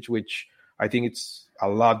percentage, which I think it's a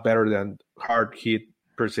lot better than hard hit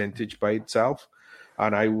percentage by itself.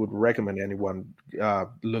 And I would recommend anyone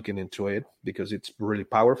looking into it because it's really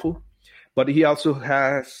powerful. But he also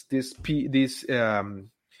has this PCRA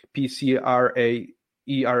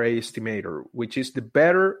ERA estimator, which is the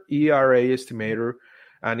better ERA estimator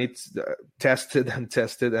and it's tested and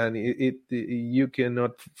tested, and you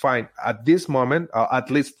cannot find at this moment,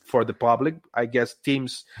 at least for the public. I guess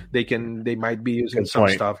teams they might be using some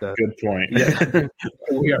stuff that good point. Yeah,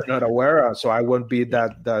 we are not aware of. So I won't be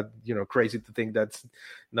that crazy to think that's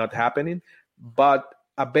not happening, but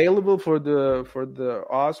available for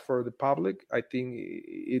the public, I think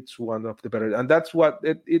it's one of the better, and that's what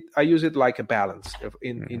I use it like a balance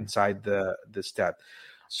inside the stat.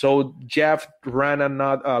 So Jeff ran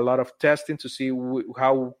a lot of testing to see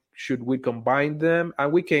how should we combine them,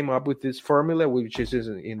 and we came up with this formula, which is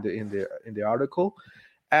in the article,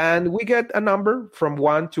 and we get a number from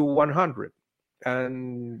 1 to 100,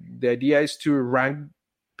 and the idea is to rank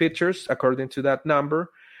pitchers according to that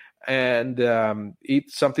number. And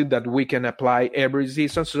it's something that we can apply every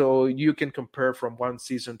season, so you can compare from one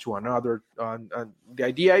season to another. And the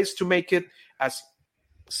idea is to make it as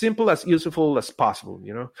simple, as useful as possible.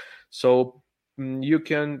 So you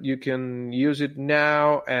can use it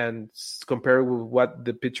now and compare with what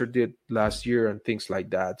the pitcher did last year and things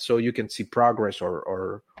like that. So you can see progress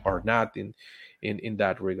or not in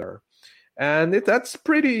that regard. And that's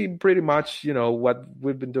pretty much what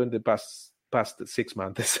we've been doing the past 6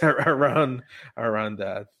 months around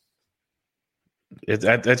that.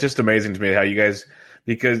 That's just amazing to me how you guys,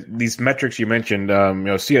 because these metrics you mentioned,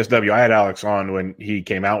 CSW, I had Alex on when he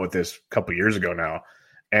came out with this a couple years ago now,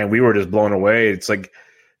 and we were just blown away. It's like,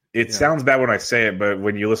 sounds bad when I say it, but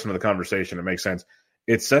when you listen to the conversation, it makes sense.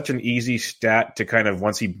 It's such an easy stat to kind of,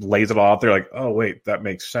 once he lays it all out there, like, oh wait, that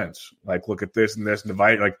makes sense. Like, look at this and this, and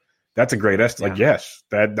divide, like, that's a great estimate. Like, yes,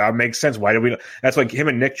 that makes sense. Why did we? That's like him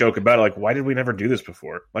and Nick joke about it. Like, why did we never do this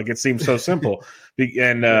before? Like, it seems so simple.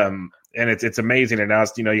 And it's amazing. And now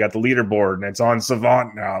it's, you got the leaderboard, and it's on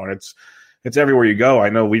Savant now, and it's everywhere you go. I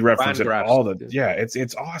know we reference it all the. Yeah,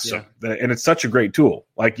 it's awesome, and it's such a great tool,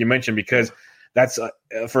 like you mentioned, because that's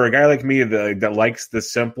for a guy like me that likes the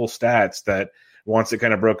simple stats, that wants it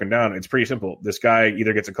kind of broken down. It's pretty simple. This guy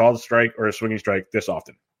either gets a called strike or a swinging strike this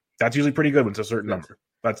often. That's usually pretty good when it's a certain number.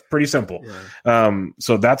 That's pretty simple. Yeah.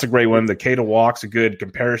 So that's a great one. The K to walk's a good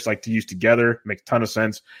comparison, like to use together, makes a ton of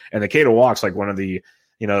sense. And the K to walk's like one of the,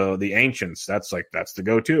 the ancients. That's the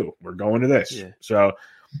go-to. We're going to this. Yeah. So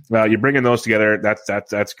you're bringing those together.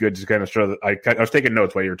 That's good to kind of show that. I was taking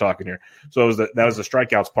notes while you were talking here. So that was the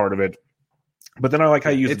strikeouts part of it. But then I like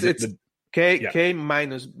how you use it's K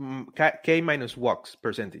minus walks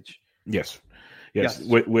percentage. Yes.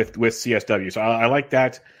 With CSW. So I like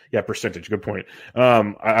that. Yeah, percentage. Good point.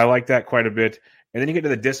 I like that quite a bit. And then you get to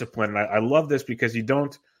the discipline. And I love this because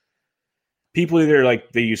people either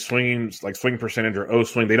like they use swing percentage or O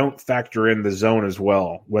swing. They don't factor in the zone as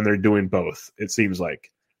well when they're doing both, it seems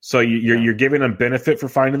like. So you're giving them benefit for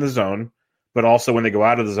finding the zone, but also when they go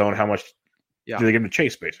out of the zone, how much do they give them to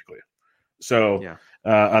chase, basically? So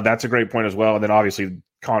that's a great point as well. And then obviously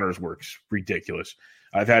Connor's work's ridiculous.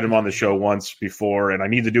 I've had him on the show once before, and I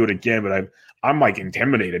need to do it again, but I'm like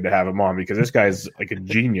intimidated to have him on because this guy's like a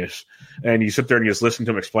genius. And you sit there and you just listen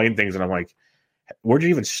to him explain things, and I'm like, where'd you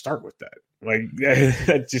even start with that? Like,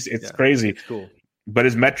 it's crazy. It's cool. But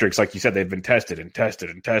his metrics, like you said, they've been tested and tested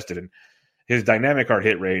and tested. And his dynamic hard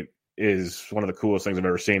hit rate is one of the coolest things I've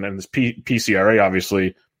ever seen. And this PCRA,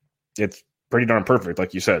 obviously, it's pretty darn perfect,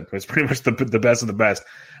 like you said. It's pretty much the best of the best.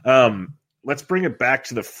 Let's bring it back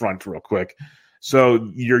to the front real quick. So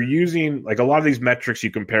you're using, like, a lot of these metrics you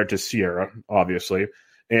compare to Sierra, obviously,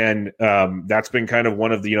 and that's been kind of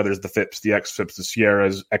one of the, there's the FIPS, the XFIPS, the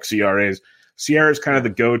Sierras, XERAs. Sierra is kind of the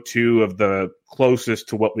go-to of the closest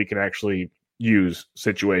to what we can actually use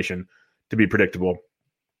situation to be predictable.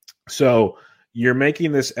 So you're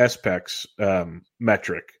making this SPEX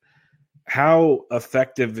metric. How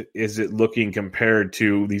effective is it looking compared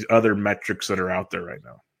to these other metrics that are out there right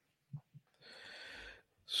now?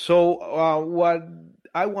 So what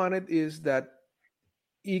I wanted is that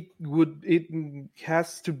it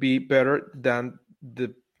has to be better than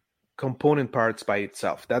the component parts by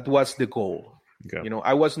itself. That was the goal. Okay.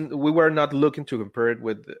 We were not looking to compare it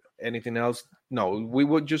with anything else. No,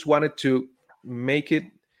 we just wanted to make it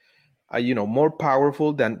more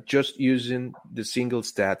powerful than just using the single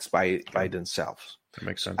stats by themselves. That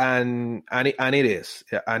makes sense. And it is.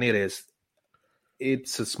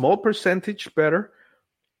 It's a small percentage better.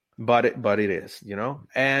 But it is,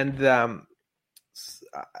 and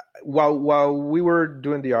while we were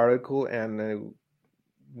doing the article and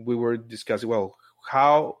we were discussing, well,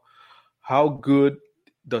 how good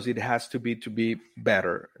does it has to be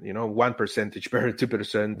better? 1% better,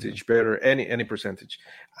 2% better, any percentage,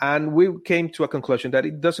 and we came to a conclusion that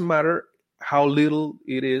it doesn't matter how little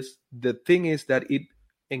it is. The thing is that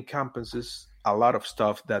encompasses a lot of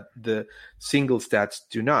stuff that the single stats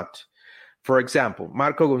do not. For example,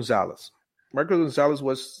 Marco Gonzalez. Marco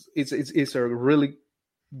Gonzalez is a really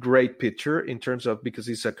great pitcher in terms of, because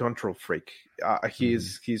he's a control freak.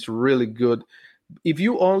 He's really good. If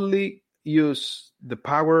you only use the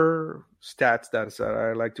power stats, that's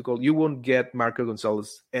I like to call, you won't get Marco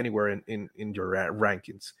Gonzalez anywhere in your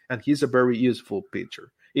rankings, and he's a very useful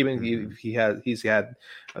pitcher. Even if he's had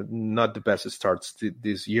not the best starts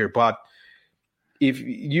this year, but if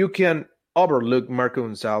you can overlook Marco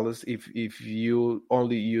Gonzalez if you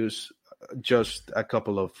only use just a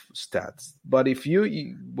couple of stats. But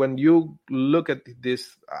when you look at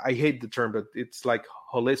this, I hate the term, but it's like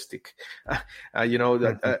holistic.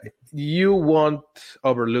 You won't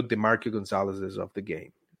overlook the Marco Gonzalez's of the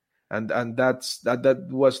game, and that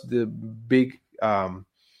was the big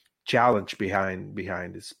challenge behind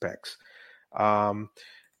the specs.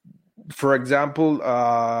 For example,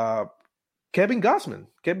 Kevin Gausman.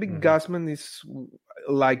 Gausman is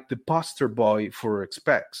like the poster boy for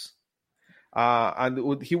specs.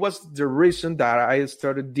 And he was the reason that I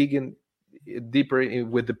started digging deeper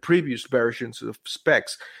with the previous versions of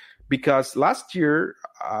specs, because last year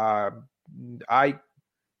I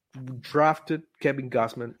drafted Kevin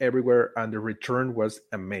Gausman everywhere, and the return was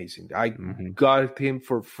amazing. I got him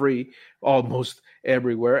for free almost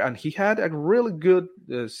everywhere, and he had a really good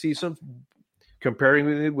season, comparing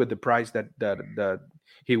it with the price that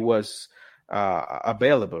he was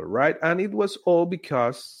available, right? And it was all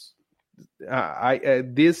because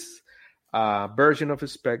this version of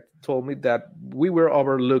spec told me that we were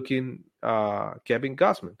overlooking Kevin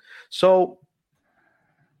Gausman. So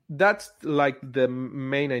that's like the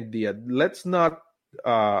main idea. Let's not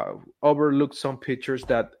overlook some pitchers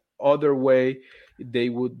that other way they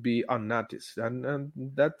would be unnoticed, and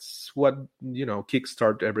that's what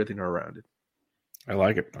kickstart everything around it. I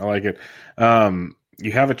like it.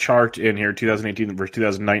 You have a chart in here, 2018 versus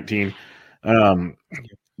 2019.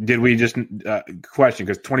 Did we just question,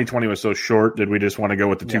 because 2020 was so short? Did we just want to go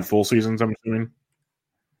with the two full seasons? I'm assuming.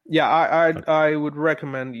 Yeah, I would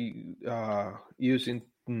recommend using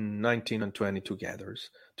 19 and 20 together.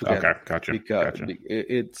 Okay, gotcha. Because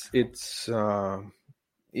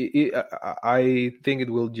I think it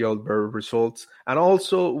will yield better results, and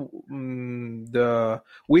also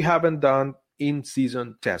we haven't done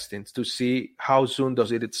in-season testings to see how soon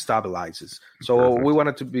does it stabilizes. So Perfect. We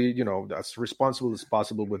wanted to be, as responsible as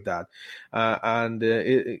possible with that.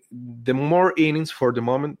 The more innings for the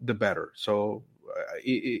moment, the better. So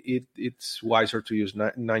it's wiser to use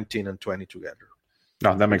 19 and 20 together.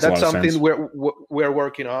 No, that makes a lot of sense. That's something we're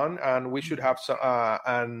working on, and we should have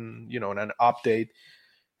an update,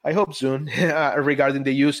 I hope soon, regarding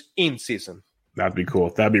the use in season. That'd be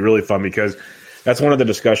cool. That'd be really fun, because that's one of the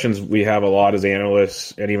discussions we have a lot as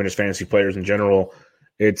analysts and even as fantasy players in general.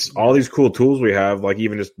 It's all these cool tools we have, like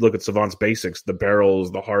even just look at Savant's basics, the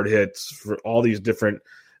barrels, the hard hits, for all these different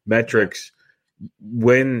metrics.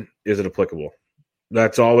 When is it applicable?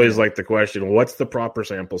 That's always like the question. What's the proper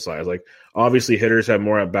sample size? Like, obviously hitters have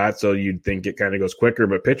more at bats, so you'd think it kind of goes quicker,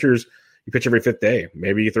 but pitchers, you pitch every fifth day.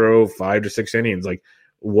 Maybe you throw 5 to 6 innings. Like,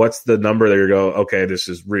 what's the number that you go, okay, this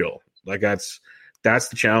is real? Like, that's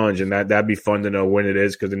the challenge, and that'd be fun to know when it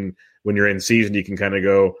is, because then when you're in season, you can kind of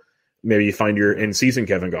go, maybe you find your in-season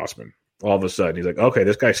Kevin Gausman. All of a sudden, he's like, okay,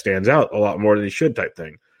 this guy stands out a lot more than he should, type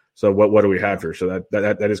thing. So what do we have here? So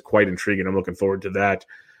that is quite intriguing. I'm looking forward to that.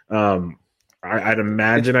 I'd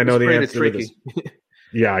imagine I know the answer tricky. to this.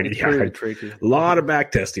 Yeah, really tricky. A lot of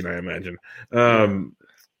back testing, I imagine. I'm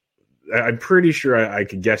pretty sure I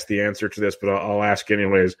could guess the answer to this, but I'll ask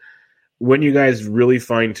anyways. When you guys really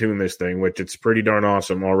fine-tune this thing, which it's pretty darn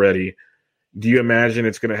awesome already, do you imagine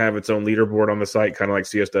it's going to have its own leaderboard on the site, kind of like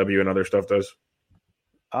CSW and other stuff does?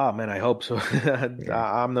 Oh, man, I hope so.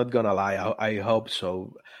 I'm not going to lie. I hope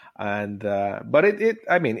so. And but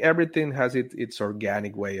I mean, everything has its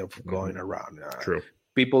organic way of going around. True.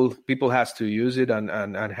 People has to use it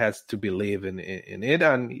and has to believe in it,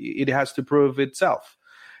 and it has to prove itself.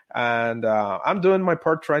 And I'm doing my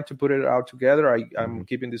part trying to put it out together. I'm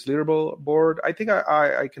keeping this leaderboard. I think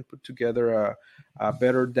I can put together a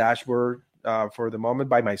better dashboard for the moment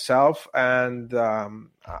by myself, and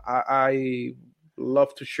I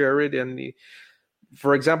love to share it. And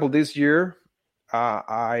for example, this year,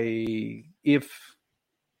 if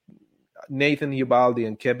Nathan Ubaldi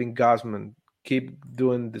and Kevin Gausman keep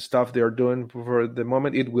doing the stuff they're doing for the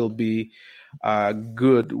moment, it will be a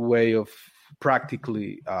good way of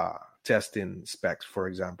practically testing specs, for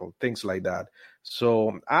example, things like that.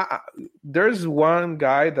 So there's one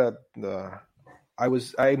guy that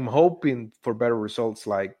I'm hoping for better results.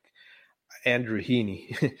 Like Andrew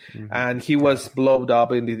Heaney, and he was blowed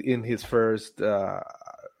up in his first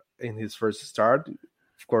start.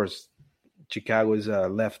 Of course, Chicago is a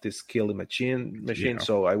leftist killing machine. Yeah.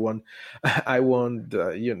 So I don't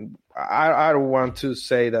want to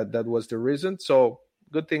say that was the reason. So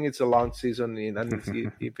good thing it's a long season, and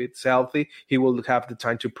if it's healthy, he will have the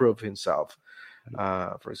time to prove himself.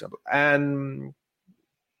 For example, and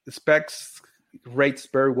Specs rates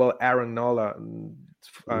very well Aaron Nola,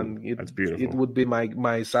 and it would be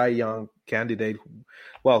my Cy Young candidate.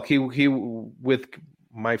 Well, he with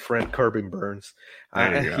my friend Corbin Burns,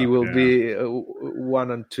 he will be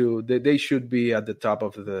 1 and 2. They should be at the top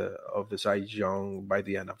of the Cy Young by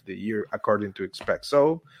the end of the year, according to Specs.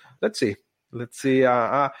 So let's see.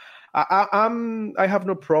 I have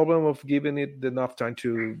no problem of giving it enough time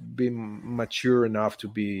to be mature enough to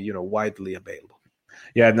be widely available.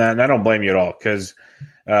 Yeah, and I don't blame you at all, because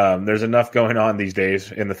there's enough going on these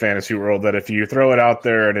days in the fantasy world that if you throw it out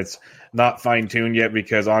there and it's not fine-tuned yet,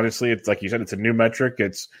 because honestly, it's like you said, it's a new metric.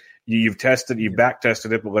 It's you've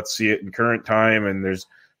back-tested it, but let's see it in current time. And there's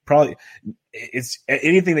probably it's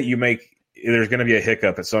anything that you make, there's going to be a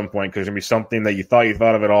hiccup at some point, because there's going to be something that you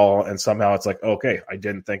thought of it all, and somehow it's like, okay, I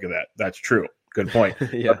didn't think of that. That's true. Good point.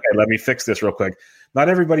 Yeah. Okay, let me fix this real quick. Not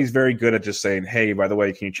everybody's very good at just saying, hey, by the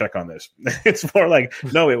way, can you check on this? It's more like,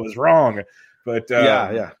 no, it was wrong. But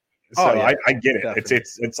yeah. So I get it. Definitely.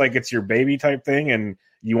 It's like it's your baby type thing, and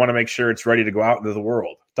you want to make sure it's ready to go out into the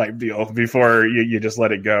world type deal before you just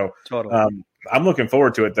let it go. Totally. I'm looking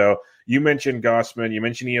forward to it, though. You mentioned Gossman. You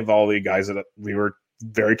mentioned Eovaldi, guys that we were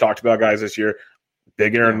very talked about guys this year.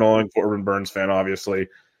 Big Aaron Nolan, Corbin Burns fan, obviously.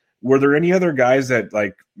 Were there any other guys that,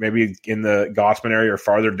 like, maybe in the Gossman area or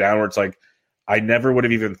farther down where it's like, I never would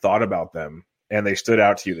have even thought about them, and they stood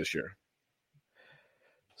out to you this year?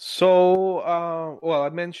 So, I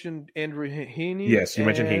mentioned Andrew Heaney. Yes, you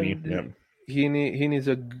mentioned Heaney. Yeah. Heaney's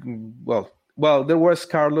well, there was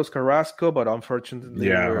Carlos Carrasco, but unfortunately,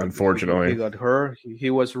 he got hurt.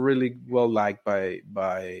 He was really well liked by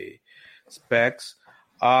Specs.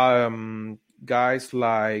 Guys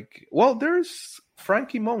like, there's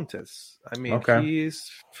Frankie Montes. I mean, he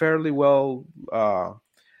is fairly well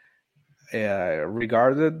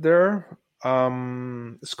regarded there.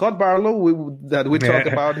 Scott Barlow, we talked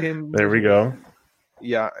about him. There we go.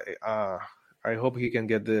 Yeah, I hope he can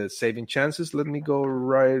get the saving chances. Let me go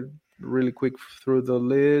really quick through the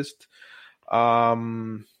list.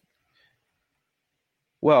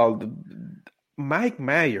 Mike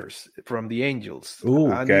Myers from the Angels.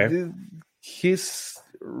 Ooh, okay. He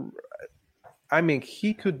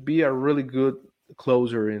could be a really good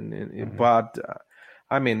closer but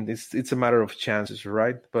it's a matter of chances,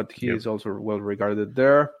 right? But he is also well regarded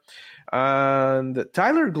there. And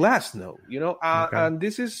Tyler Glasnow, and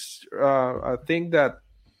this is a thing that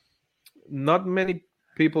not many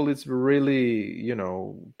people is really,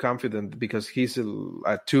 confident, because he's a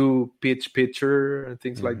 2-pitch pitcher and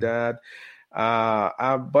things like that.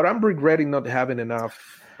 But I'm regretting not having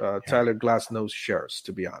enough Tyler Glasnow's shares,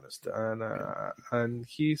 to be honest. And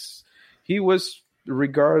he was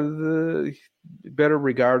better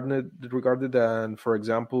regarded than, for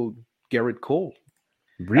example, Garrett Cole.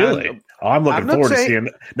 Really? I'm looking forward to seeing.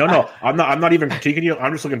 No, I'm not even critiquing you.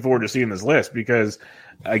 I'm just looking forward to seeing this list, because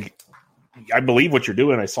I believe what you're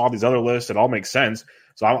doing. I saw these other lists; it all makes sense.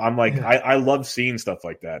 So I'm like, I love seeing stuff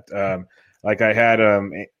like that. Like I had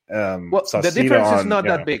the difference is not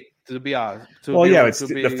that big, to be honest. It's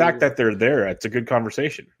the fact that they're there. It's a good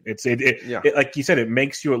conversation. It like you said, it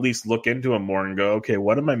makes you at least look into them more and go, okay,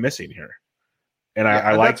 what am I missing here? And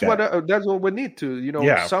I like that. That's what we need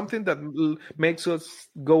to, something that makes us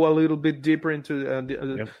go a little bit deeper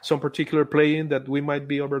into some particular playing that we might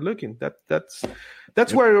be overlooking. That's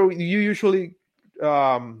where you usually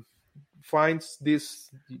finds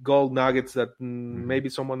these gold nuggets that maybe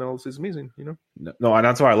someone else is missing, No, and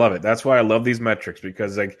that's why I love it. That's why I love these metrics,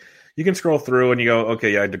 because like you can scroll through and you go,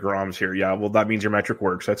 okay, yeah, DeGrom's here. Yeah, well, that means your metric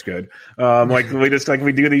works. That's good.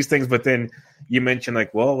 We do these things, but then you mention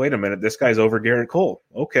like, well, wait a minute, this guy's over Garrett Cole.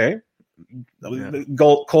 Okay.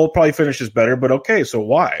 Cole probably finishes better, but okay, so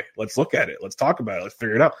why? Let's look at it. Let's talk about it. Let's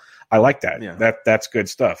figure it out. I like that. Yeah. That's good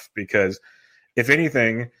stuff, because if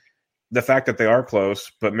anything, the fact that they are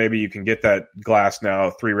close, but maybe you can get that glass now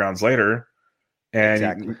 3 rounds later,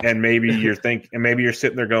 and maybe you're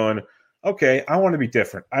sitting there going, okay, I want to be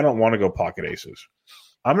different. I don't want to go pocket aces.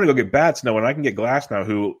 I'm going to go get bats now, and I can get Glass now,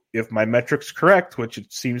 who, if my metrics correct, which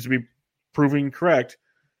it seems to be proving correct,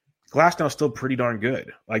 Glass now is still pretty darn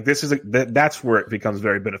good. Like this is that's where it becomes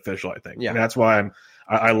very beneficial, I think. Yeah. And that's why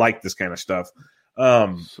I like this kind of stuff.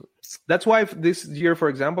 So that's why this year, for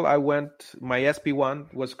example, my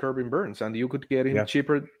SP1 was Corbin Burns, and you could get him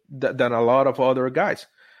cheaper than a lot of other guys.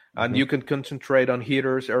 And you can concentrate on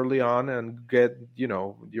hitters early on and get,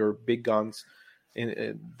 your big guns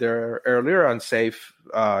in there earlier and save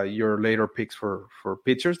your later picks for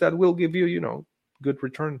pitchers that will give you, good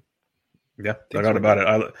return. Yeah, I got about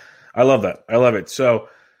it. I love that. I love it. So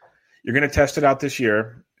you're going to test it out this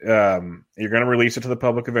year. You're going to release it to the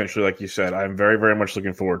public eventually, like you said. I'm very, very much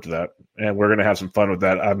looking forward to that, and we're going to have some fun with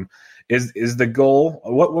that. Is the goal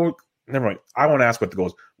never mind. I want to ask what the goal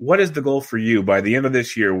is. What is the goal for you by the end of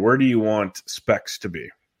this year? Where do you want specs to be?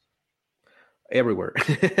 Everywhere.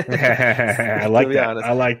 I like that. Honest.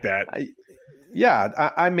 I like that.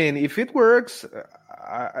 I mean, if it works,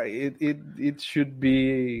 it should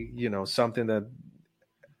be something that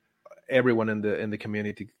everyone in the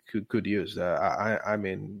community could use. I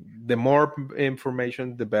mean, the more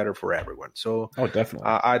information, the better for everyone. So, definitely,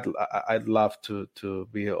 I'd love to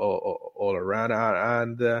be all around,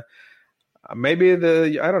 and maybe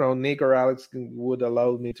I don't know, Nick or Alex would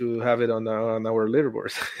allow me to have it on our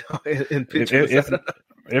leaderboards in pictures.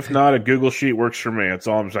 If not, a Google Sheet works for me. That's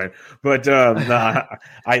all I'm saying. But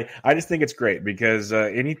I just think it's great because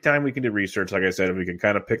anytime we can do research, like I said, we can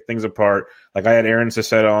kind of pick things apart. Like I had Aaron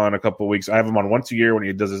Sacetta on a couple of weeks. I have him on once a year when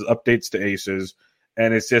he does his updates to aces.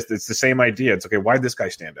 And it's the same idea. It's okay, why did this guy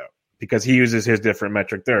stand out? Because he uses his different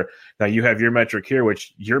metric there. Now you have your metric here,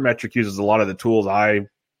 which your metric uses a lot of the tools I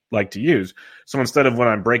like to use. So instead of when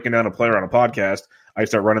I'm breaking down a player on a podcast, I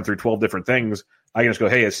start running through 12 different things. I can just go,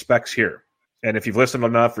 hey, his specs here. And if you've listened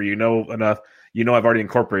enough or enough, I've already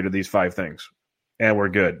incorporated these 5 things, and we're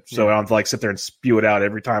good. So I don't sit there and spew it out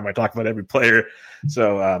every time I talk about every player.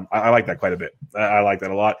 So I like that quite a bit. I like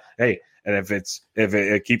that a lot. Hey, and if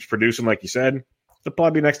it keeps producing like you said, it'll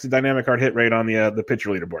probably be next to dynamic hard hit rate on the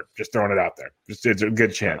pitcher leaderboard. Just throwing it out there. It's a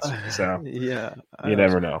good chance. So you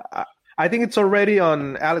never know. I think it's already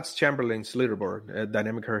on Alex Chamberlain's leaderboard,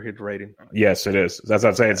 dynamic hard hit rating. Yes, it is. That's what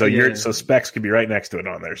I'm saying. So so specs could be right next to it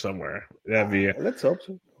on there somewhere. That'd be let's hope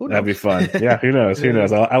so. That'd be fun. Yeah, who knows? Who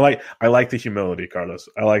knows? I like the humility, Carlos.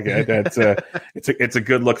 I like it. It's a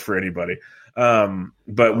good look for anybody.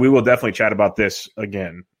 But we will definitely chat about this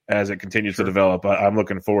again as it continues to develop. I'm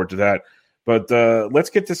looking forward to that. But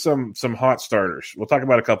let's get to some hot starters. We'll talk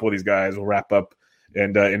about a couple of these guys. We'll wrap up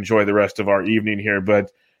and enjoy the rest of our evening here.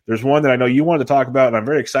 But there's one that I know you wanted to talk about, and I'm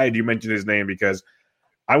very excited you mentioned his name because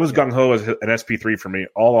I was gung-ho as an SP3 for me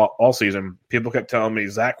all season. People kept telling me,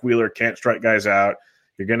 Zach Wheeler can't strike guys out.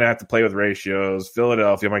 You're going to have to play with ratios.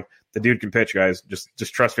 Philadelphia. I'm like, the dude can pitch, guys.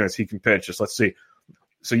 Just trust me, he can pitch. Just let's see.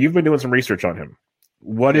 So you've been doing some research on him.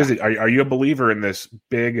 What is it? Are you a believer in this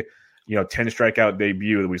big, 10 strikeout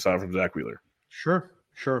debut that we saw from Zach Wheeler? Sure.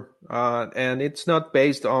 And it's not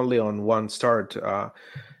based only on one start.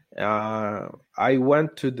 I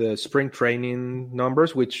went to the spring training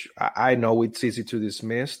numbers, which I know it's easy to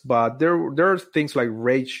dismiss, but there are things like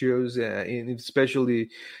ratios, especially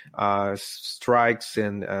strikes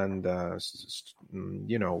and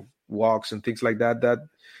walks and things like that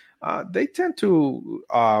they tend to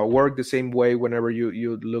work the same way whenever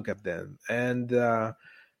you look at them. And I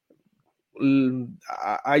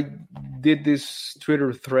did this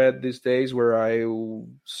Twitter thread these days where I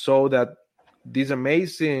saw that this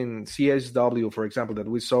amazing CSW, for example, that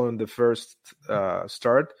we saw in the first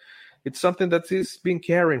start, it's something that is being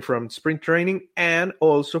carried from spring training and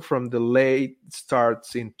also from the late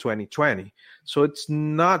starts in 2020. So it's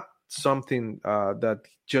not something that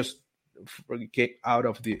just came out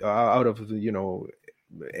of the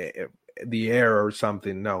the air or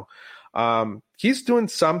something. No, he's doing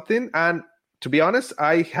something, and to be honest,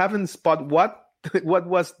 I haven't spotted what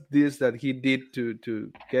was this that he did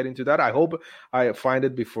to get into that. I hope I find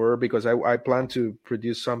it before, because I plan to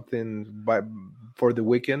produce something for the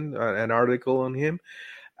weekend, an article on him,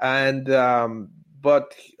 and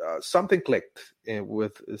but something clicked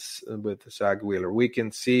with Zach Wheeler. We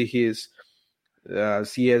can see his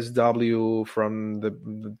CSW from the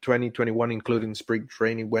 2021, including spring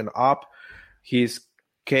training, went up. His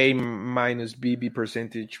K minus BB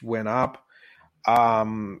percentage went up.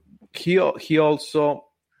 He also,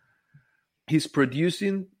 he's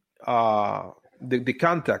producing the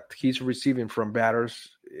contact he's receiving from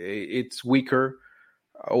batters. It's weaker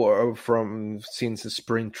or since the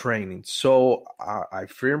spring training. So I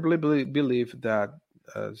firmly believe that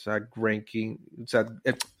Zach Wheeler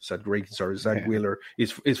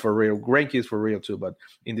is for real. Greinke is for real too, but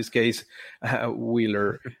in this case,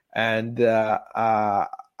 Wheeler. And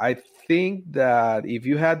I think that if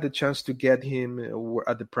you had the chance to get him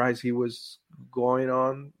at the price he was going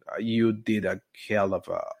on, you did a hell of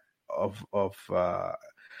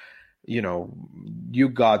you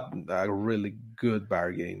got a really good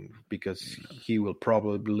bargain, because he will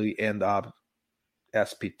probably end up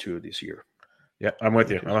SP2 this year. Yeah, I'm with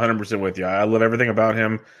you. I'm 100% with you. I love everything about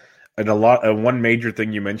him. And one major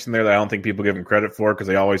thing you mentioned there that I don't think people give him credit for, because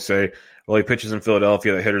they always say, well, he pitches in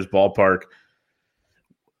Philadelphia, the hitter's ballpark.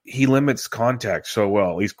 He limits contact so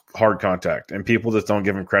well. He's hard contact, and people just don't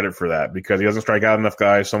give him credit for that because he doesn't strike out enough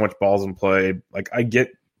guys, so much balls in play. Like, I get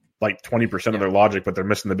like 20% of their logic, but they're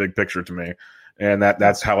missing the big picture to me. And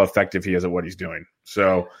that's how effective he is at what he's doing.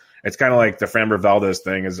 So it's kind of like the Framber Valdez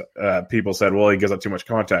thing is people said, well, he gives up too much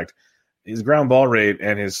contact. His ground ball rate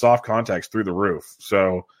and his soft contact's through the roof.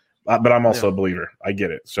 So, but I'm also a believer. I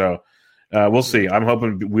get it. So we'll see. I'm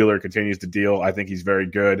hoping Wheeler continues to deal. I think he's very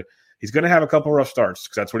good. He's going to have a couple rough starts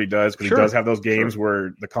because that's what he does. Because he does have those games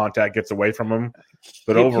where the contact gets away from him.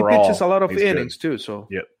 But overall, he pitches a lot of innings too. So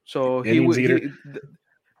so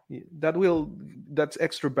that's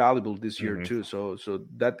extra valuable this year too. So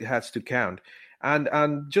that has to count.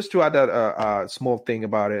 And just to add a small thing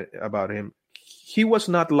about him, he was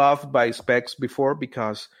not loved by specs before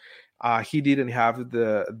because he didn't have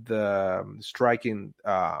the striking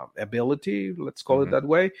ability. Let's call it that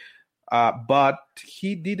way. But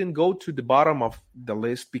he didn't go to the bottom of the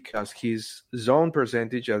list because his zone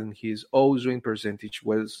percentage and his O-swing percentage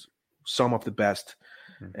was some of the best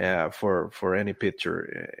for any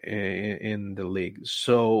pitcher in the league.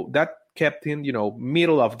 So that kept him,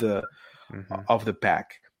 middle of the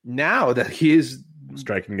pack. Now that he is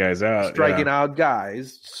striking guys out, out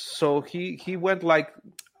guys, so he went like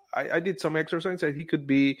I did some exercise that he could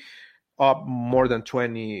be up more than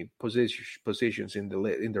 20 positions in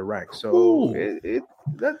the rank. So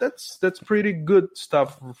that's pretty good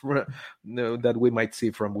stuff that we might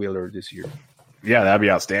see from Wheeler this year. Yeah, that'd be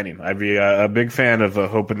outstanding. I'd be a big fan of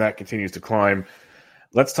hoping that continues to climb.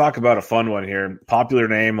 Let's talk about a fun one here. Popular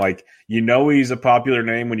name, he's a popular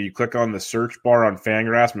name when you click on the search bar on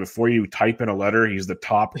Fangraphs, and before you type in a letter, he's the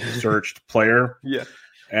top searched player. Yeah.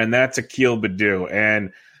 And that's Akil Baddoo.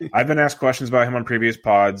 And I've been asked questions about him on previous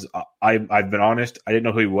pods. I've been honest. I didn't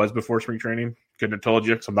know who he was before spring training. Couldn't have told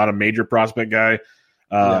you because I'm not a major prospect guy.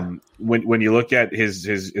 When you look at his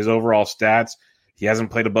overall stats, he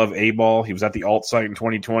hasn't played above A-ball. He was at the alt site in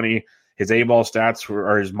 2020. His A-ball stats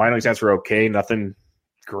or his minor league stats were okay. Nothing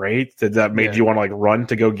great that made you want to run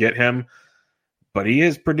to go get him. But he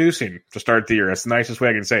is producing to start the year. That's the nicest way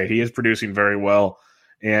I can say it. He is producing very well.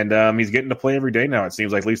 And he's getting to play every day now, it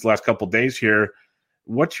seems like, at least the last couple of days here.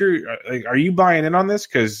 Are you buying in on this?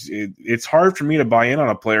 Because it's hard for me to buy in on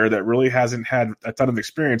a player that really hasn't had a ton of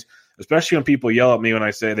experience, especially when people yell at me when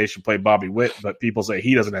I say they should play Bobby Witt, but people say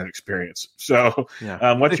he doesn't have experience. So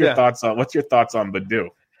what's your thoughts on Baddoo?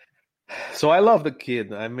 So I love the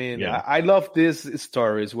kid. I mean, I love these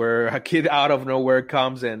stories where a kid out of nowhere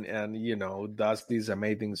comes and does this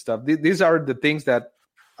amazing stuff. These are the things that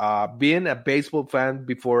being a baseball fan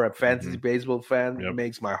before a fantasy baseball fan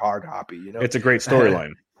makes my heart happy. It's a great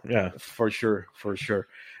storyline. Yeah, for sure.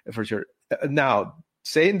 Now,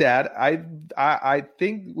 saying that, I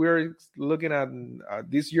think we're looking at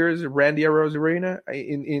this year's Randy Arozarena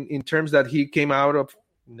in terms that he came out of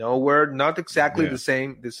nowhere, not exactly the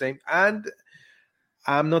same. And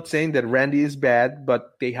I'm not saying that Randy is bad,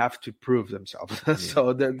 but they have to prove themselves.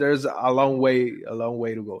 So there's a long way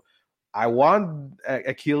to go. I want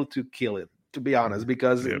Akil to kill it, to be honest,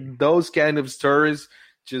 because those kind of stories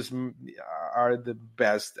just are the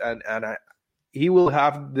best. And he will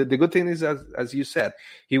have the good thing is, as you said,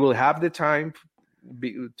 he will have the time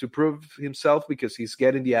to prove himself because he's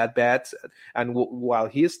getting the at bats, and while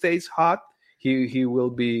he stays hot, he will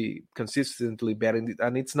be consistently betting.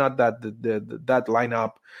 And it's not that that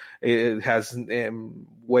lineup it has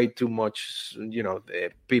way too much,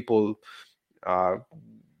 people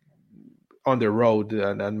on the road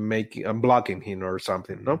and blocking him or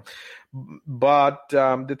something, no? But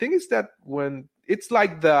the thing is that when it's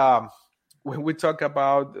like when we talk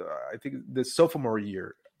about, I think the sophomore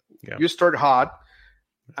year, you start hot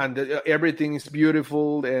and everything is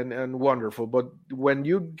beautiful and wonderful. But when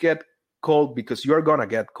you get cold, because you're going to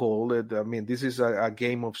get cold, I mean, this is a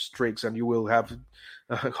game of streaks and you will have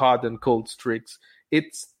hot and cold streaks.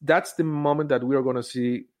 That's the moment that we're going to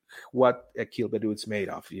see what Akil Baddoo is made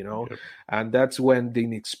of, and that's when the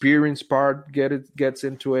inexperienced part gets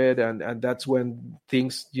into it, and that's when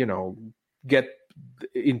things, get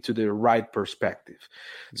into the right perspective.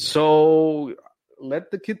 So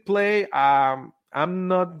let the kid play. I'm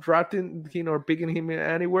not drafting him or picking him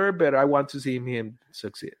anywhere, but I want to see him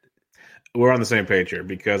succeed. We're on the same page here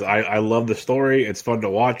because I love the story. It's fun to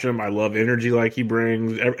watch him. I love energy like he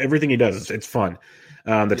brings. Everything he does, it's fun.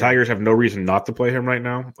 The Tigers have no reason not to play him right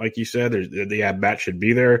now. Like you said, the at-bat should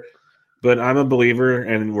be there. But I'm a believer,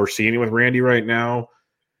 and we're seeing it with Randy right now.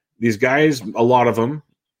 These guys, a lot of them,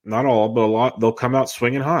 not all, but a lot, they'll come out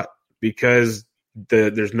swinging hot because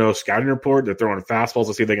there's no scouting report. They're throwing fastballs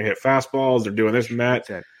to see if they can hit fastballs. They're doing this and that.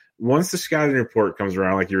 Exactly. Once the scouting report comes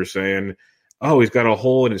around, like you were saying, oh, he's got a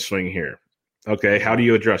hole in his swing here. Okay, how do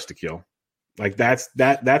you adjust to kill? Like that's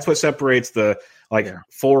what separates the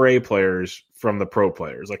 4A players from the pro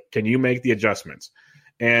players. Like, can you make the adjustments?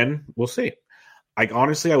 And we'll see. Like,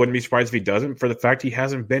 honestly, I wouldn't be surprised if he doesn't, for the fact he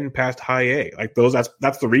hasn't been past high A. Like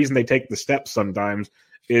that's the reason they take the steps sometimes,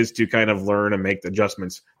 is to kind of learn and make the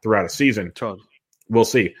adjustments throughout a season. Totally. We'll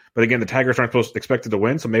see. But again, the Tigers aren't expected to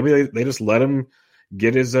win, so maybe they just let him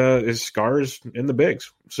get his scars in the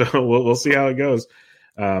bigs. So we'll see how it goes.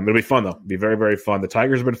 It'll be fun though. It'll be very, very fun. The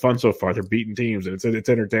Tigers have been fun so far. They're beating teams, and it's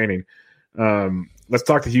entertaining. Let's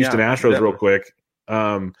talk to Houston Astros real quick.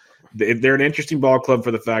 They're an interesting ball club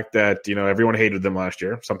for the fact that everyone hated them last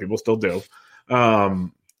year. Some people still do.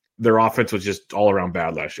 Their offense was just all around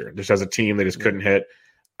bad last year. Just as a team, they just couldn't hit.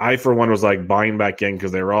 I, for one, was like buying back in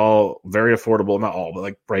because they were all very affordable. Not all, but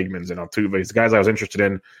like Bregmans and Altuve. The guys I was interested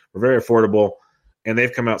in were very affordable. And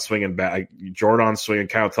they've come out swinging back. Like, Jordan's swinging.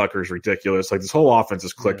 Kyle Tucker's ridiculous. Like, this whole offense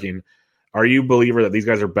is clicking. Yeah. Are you a believer that these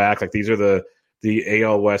guys are back? Like, these are the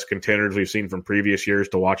AL West contenders we've seen from previous years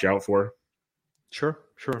to watch out for? Sure.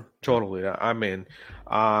 Totally. I mean,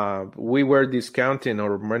 we were discounting,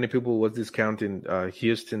 or many people was discounting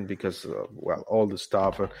Houston because, all the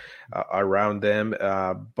stuff around them.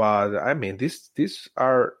 But, I mean, these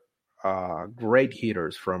are great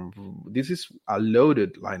hitters. This is a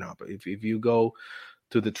loaded lineup. If you go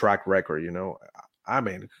to the track record, I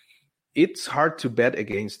mean, it's hard to bet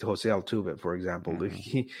against Jose Altuve, for example.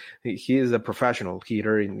 Mm-hmm. He is a professional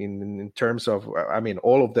hitter in terms of, I mean,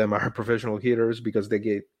 all of them are professional hitters because they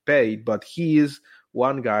get paid, but he is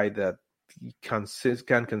one guy that can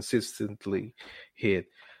consistently hit.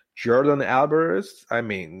 Jordan Alvarez, I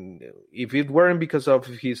mean, if it weren't because of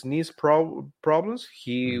his knees problems,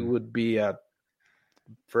 he would be a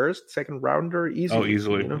second rounder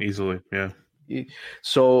easily. Oh, easily, yeah.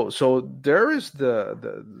 So there is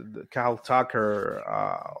the Kyle Tucker,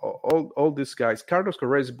 all these guys. Carlos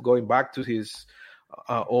Correa is going back to his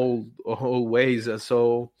old ways.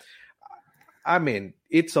 So, I mean,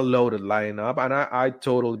 it's a loaded lineup, and I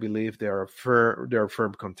totally believe they're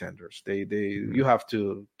firm contenders. You have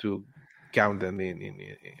to count them in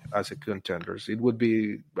as a contenders. It would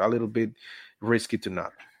be a little bit risky to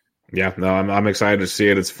not. Yeah, no, I'm excited to see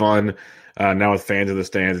it. It's fun. Now with fans in the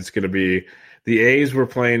stands, it's going to be. The A's were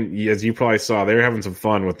playing, as you probably saw, they were having some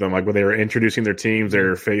fun with them. Like when they were introducing their teams, they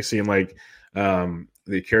were facing like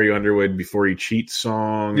the Carrie Underwood Before He Cheats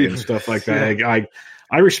song and stuff like that. Yeah.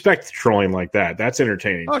 I respect trolling like that. That's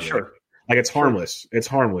entertaining. Oh, sure. Like it's harmless. Sure. It's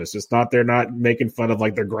harmless. It's not, they're not making fun of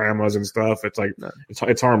like their grandmas and stuff. It's like,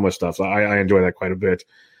 it's harmless stuff. So I enjoy that quite a bit.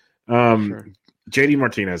 Sure. JD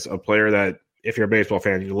Martinez, a player that if you're a baseball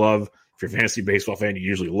fan, you love. If you're a fantasy baseball fan, you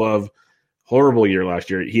usually love. Horrible year last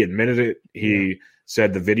year. He admitted it. He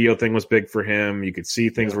said the video thing was big for him. You could see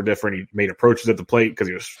things were different. He made approaches at the plate because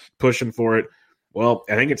he was pushing for it. Well,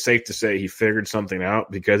 I think it's safe to say he figured something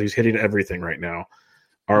out because he's hitting everything right now.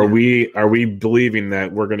 Are we believing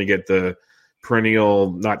that we're going to get the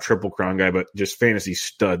perennial, not Triple Crown guy, but just fantasy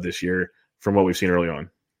stud this year from what we've seen early on?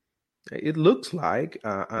 It looks like,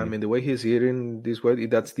 I mean, the way he's hitting this way,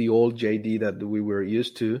 that's the old JD that we were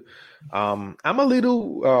used to. I'm a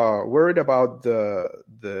little worried about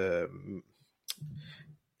the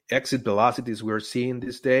exit velocities we're seeing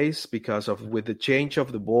these days because with the change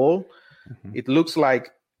of the ball, it looks like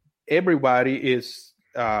everybody is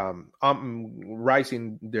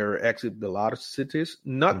rising their exit velocities,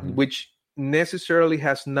 which necessarily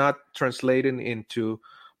has not translated into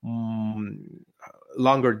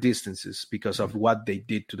longer distances because of what they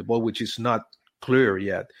did to the ball, which is not clear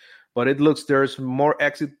yet. But it looks there's more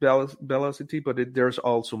exit velocity, but there's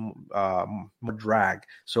also more drag.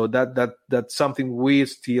 So that's something we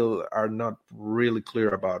still are not really clear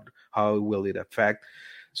about how will it affect.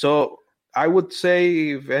 So I would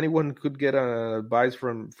say if anyone could get advice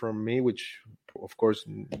from me, which of course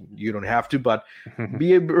you don't have to, but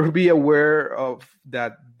be aware of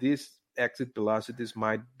that these exit velocities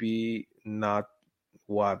might be not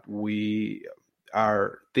what we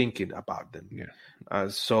are thinking about them.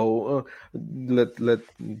 So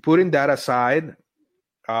putting that aside,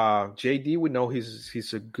 JD, we know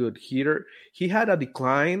he's a good hitter. He had a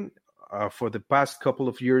decline for the past couple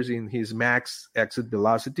of years in his max exit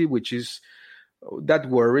velocity, which is that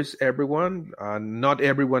worries everyone. Not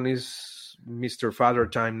everyone is Mr. Father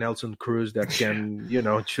Time Nelson Cruz that can,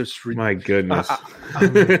 just my goodness.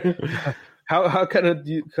 How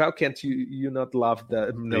can't you not love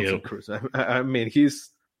that Nelson Cruz? I mean, he's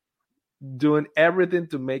doing everything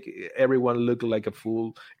to make everyone look like a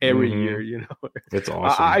fool every year. It's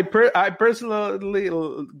awesome. I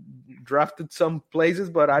personally drafted some places,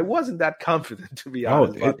 but I wasn't that confident, to be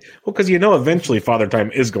honest. Because eventually Father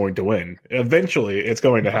Time is going to win. Eventually it's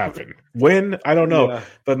going to happen. When? I don't know. Yeah.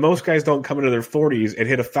 But most guys don't come into their 40s and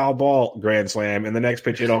hit a foul ball grand slam and the next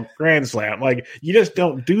pitch hit a grand slam. Like, you just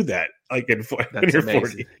don't do that. Like when you're amazing.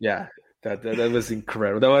 40. Yeah. That was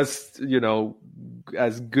incredible. That was,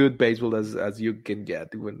 as good baseball as you can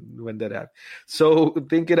get when that happened. So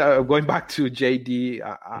going back to JD,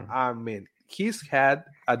 I mean, he's had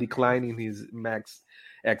a decline in his max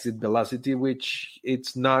exit velocity, which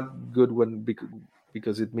it's not good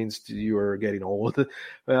because it means you're getting old,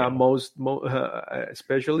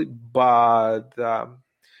 especially. But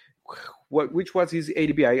which was his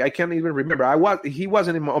ADB? I can't even remember. He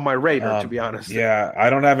wasn't on my radar, to be honest. Yeah, I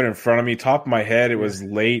don't have it in front of me. Top of my head, it was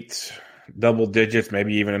late double digits,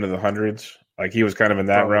 maybe even into the hundreds. Like, he was kind of in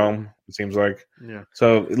that realm, it seems like. Yeah.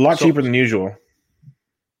 So a lot cheaper than usual.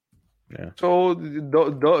 Yeah. So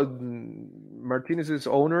Martinez's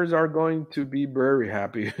owners are going to be very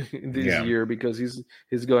happy this year because he's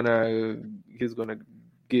gonna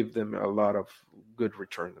give them a lot of good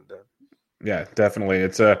return on that. Yeah, definitely.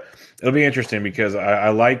 It'll be interesting because I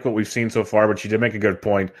like what we've seen so far, but you did make a good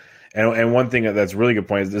point. And one thing that's a really good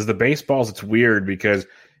point is the baseballs. It's weird because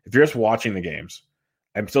if you're just watching the games,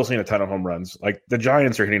 I'm still seeing a ton of home runs. Like, the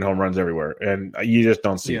Giants are hitting home runs everywhere, and you just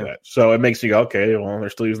don't see that. So it makes you go, okay, well, they're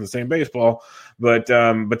still using the same baseball. But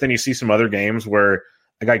then you see some other games where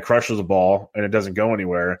a guy crushes a ball and it doesn't go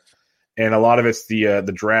anywhere. And a lot of it's the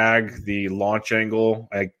drag, the launch angle.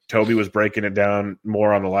 Like, Toby was breaking it down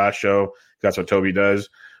more on the last show. That's what Toby does.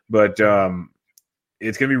 But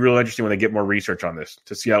it's going to be real interesting when they get more research on this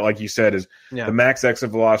to see how, like you said, the max exit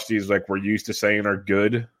velocities, like we're used to saying, are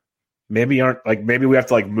good. Maybe aren't. Like, maybe we have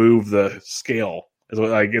to move the scale.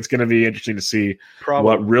 It's going to be interesting to see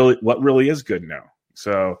what really is good now.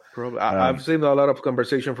 So I've seen a lot of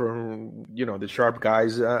conversation from the sharp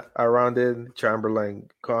guys around it, Chamberlain,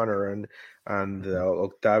 Connor, and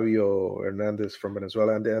Octavio Hernandez from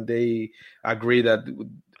Venezuela, and they agree that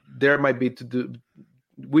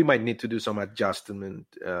we might need to do some adjustment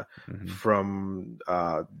from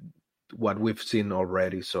what we've seen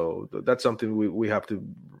already. So that's something we have to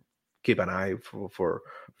keep an eye for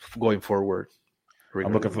going forward.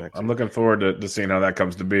 I'm looking forward to seeing how that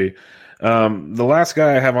comes to be. The last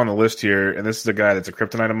guy I have on the list here, and this is a guy that's a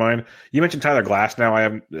kryptonite of mine. You mentioned Tyler Glasnow. I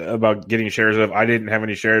have about getting shares of. I didn't have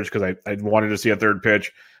any shares because I wanted to see a third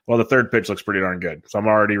pitch. Well, the third pitch looks pretty darn good, so I'm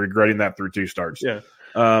already regretting that through 2 starts. Yeah.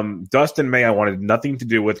 Dustin May, I wanted nothing to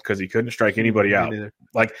do with because he couldn't strike anybody out.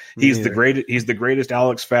 Like, he's the greatest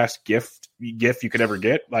Alex Fast gift you could ever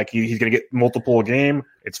get. Like, he's going to get multiple a game.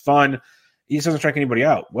 It's fun. He just doesn't strike anybody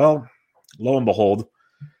out. Well, lo and behold,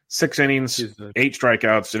 6 innings, 8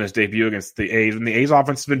 strikeouts in his debut against the A's, and the A's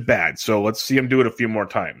offense has been bad. So let's see him do it a few more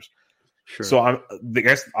times. Sure. So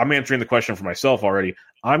I'm answering the question for myself already.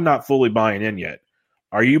 I'm not fully buying in yet.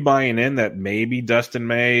 Are you buying in that maybe Dustin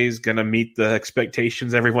May is going to meet the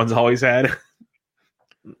expectations everyone's always had?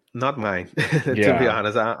 Not mine, to be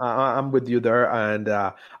honest. I'm with you there, and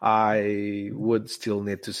I would still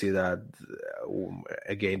need to see that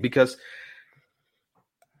again because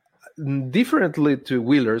differently to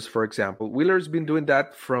Wheeler's, for example, Wheeler's been doing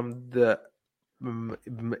that from the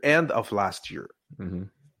end of last year. Mm-hmm.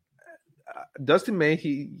 Dustin May,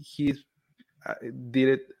 he did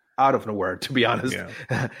it out of nowhere, to be honest,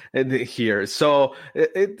 here. So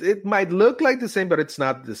it might look like the same, but it's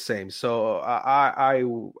not the same. So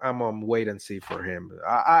I'm on wait and see for him.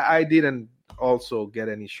 I didn't also get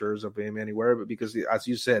any shares of him anywhere, but because, as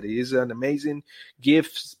you said, he is an amazing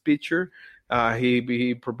gifts pitcher.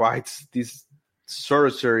 He provides this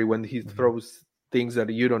sorcery when he throws things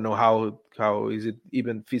that you don't know how is it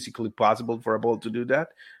even physically possible for a ball to do that,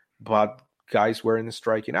 but guys weren't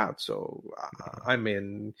striking out. So I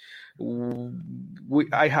mean,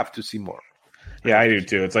 I have to see more. Yeah, I do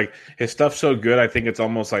too. It's like his stuff's so good. I think it's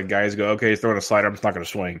almost like guys go, okay, he's throwing a slider. I'm just not going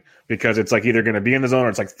to swing because it's like either going to be in the zone or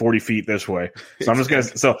it's like 40 feet this way.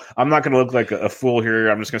 So I'm not going to look like a fool here.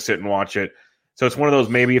 I'm just going to sit and watch it. So it's one of those,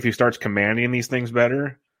 maybe if he starts commanding these things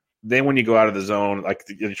better, then when you go out of the zone, like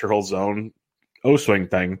your whole zone swing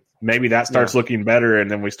thing, maybe that starts looking better.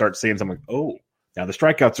 And then we start seeing something like, now the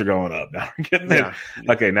strikeouts are going up. Now we're getting there.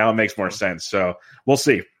 Okay, now it makes more sense. So we'll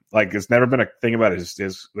see. Like, it's never been a thing about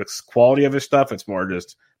his quality of his stuff. It's more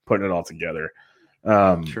just putting it all together.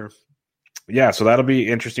 Sure. yeah, so that'll be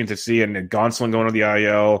interesting to see. And Gonsolin going to the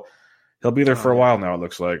IL. He'll be there for a while now, it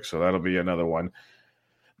looks like. So that'll be another one.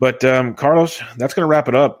 But, Carlos, that's going to wrap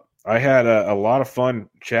it up. I had a lot of fun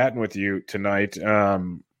chatting with you tonight.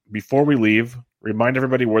 Before we leave, remind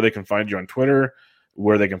everybody where they can find you on Twitter,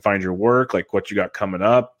 where they can find your work, like what you got coming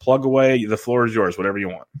up. Plug away. The floor is yours, whatever you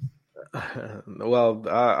want. Well,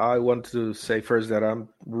 I want to say first that I'm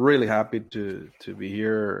really happy to be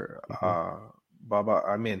here, Bubba.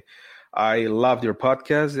 I mean, I loved your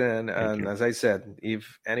podcast, and as I said,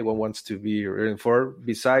 if anyone wants to be reinforced,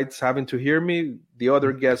 besides having to hear me, the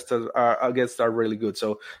other guests are really good.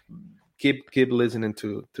 So keep listening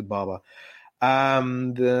to Bubba.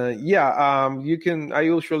 You can. I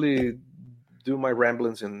usually do my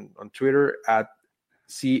ramblings on Twitter at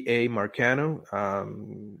CA Marcano.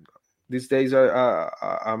 These days,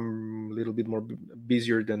 I'm a little bit more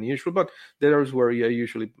busier than usual, but there's where I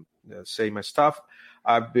usually say my stuff.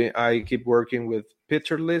 I keep working with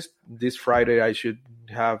Pitcher List. This Friday, I should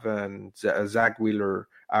have a Zach Wheeler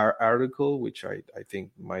article, which I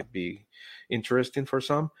think might be interesting for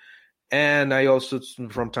some. And I also,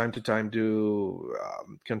 from time to time, do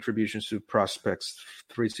contributions to Prospects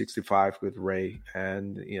 365 with Ray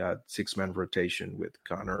and 6-man rotation with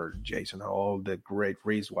Connor, Jason, all the great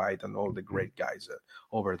Reese White and all the great guys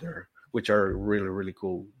over there, which are a really, really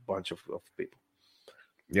cool bunch of people.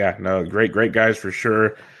 Yeah, no, great guys for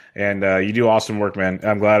sure. And you do awesome work, man.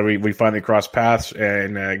 I'm glad we finally crossed paths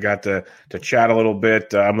and got to chat a little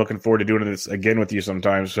bit. I'm looking forward to doing this again with you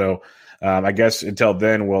sometime. So I guess until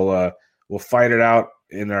then, we'll fight it out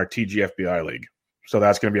in our TGFBI league. So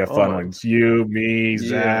that's going to be a fun one. It's you, me,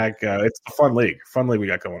 Zach. It's a fun league we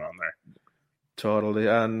got going on there. Totally.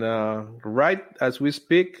 And right as we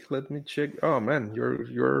speak, let me check. Oh man,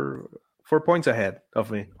 you're 4 points ahead of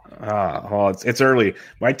me. Well, it's early.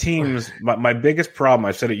 My teams, my biggest problem,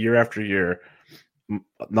 I've said it year after year,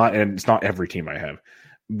 and it's not every team I have,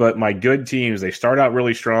 but my good teams, they start out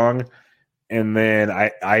really strong, and then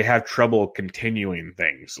I have trouble continuing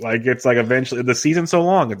things. Like, it's like eventually, the season's so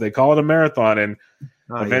long, if they call it a marathon, and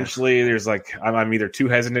eventually there's like, I'm either too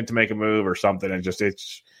hesitant to make a move or something, and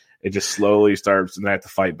it just slowly starts, and I have to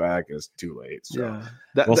fight back. It's too late. So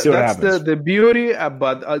we'll see what happens. That's the beauty,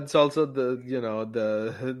 but it's also the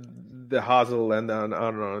hustle and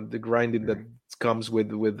the grinding that comes with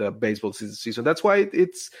the baseball season. That's why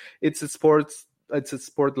it's a sport. It's a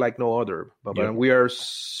sport like no other. But we are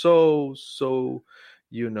so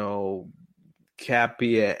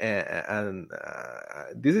happy, and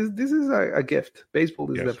this is a gift.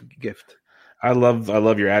 Baseball is a gift. I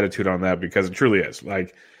love your attitude on that, because it truly is.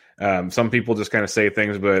 Like, some people just kind of say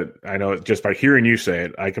things, but I know just by hearing you say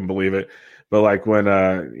it, I can believe it. But like when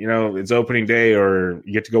it's opening day or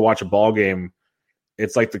you get to go watch a ball game,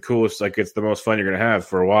 it's like the coolest. Like, it's the most fun you're gonna have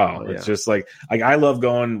for a while. It's just like I love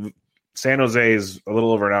going. San Jose is a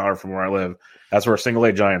little over an hour from where I live. That's where Single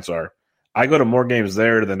A Giants are. I go to more games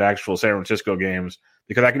there than actual San Francisco games,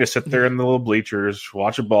 because I can just sit there in the little bleachers,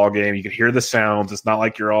 watch a ball game. You can hear the sounds. It's not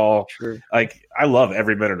like you're all like, I love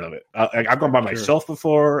every minute of it. I've gone by myself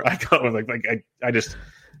before. I go I just,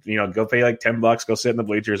 go pay like $10, go sit in the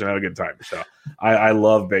bleachers and have a good time. So I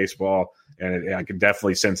love baseball, and I can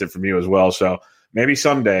definitely sense it from you as well. So maybe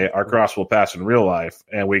someday our cross will pass in real life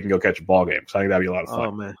and we can go catch a ball game. So I think that'd be a lot of fun.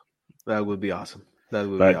 Oh man, that would be awesome. That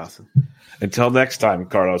would be awesome. Until next time,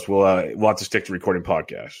 Carlos, we'll have to stick to recording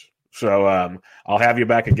podcasts. So I'll have you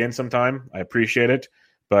back again sometime. I appreciate it.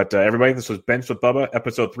 But everybody, this was Benched with Bubba,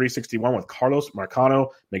 episode 361 with Carlos Marcano.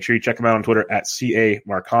 Make sure you check him out on Twitter at CA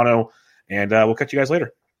Marcano. And we'll catch you guys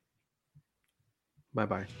later.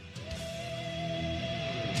 Bye-bye.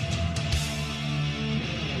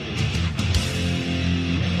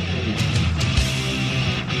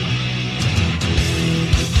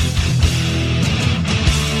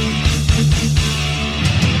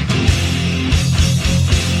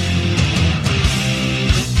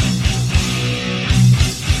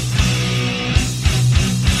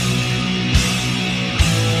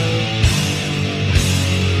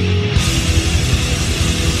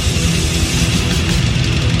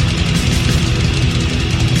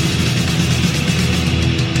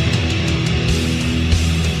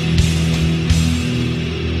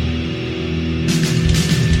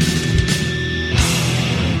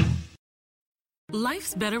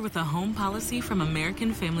 Life's better with a home policy from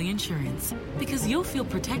American Family Insurance, because you'll feel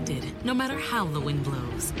protected no matter how the wind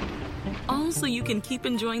blows. All so you can keep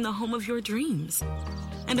enjoying the home of your dreams.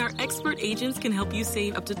 And our expert agents can help you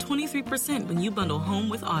save up to 23% when you bundle home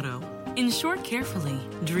with auto. Insure carefully,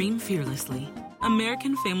 dream fearlessly.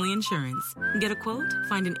 American Family Insurance. Get a quote?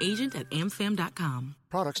 Find an agent at amfam.com.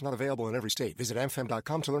 Products not available in every state. Visit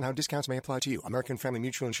amfam.com to learn how discounts may apply to you. American Family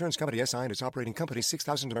Mutual Insurance Company, SI, and its operating company,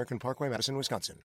 6000 American Parkway, Madison, Wisconsin.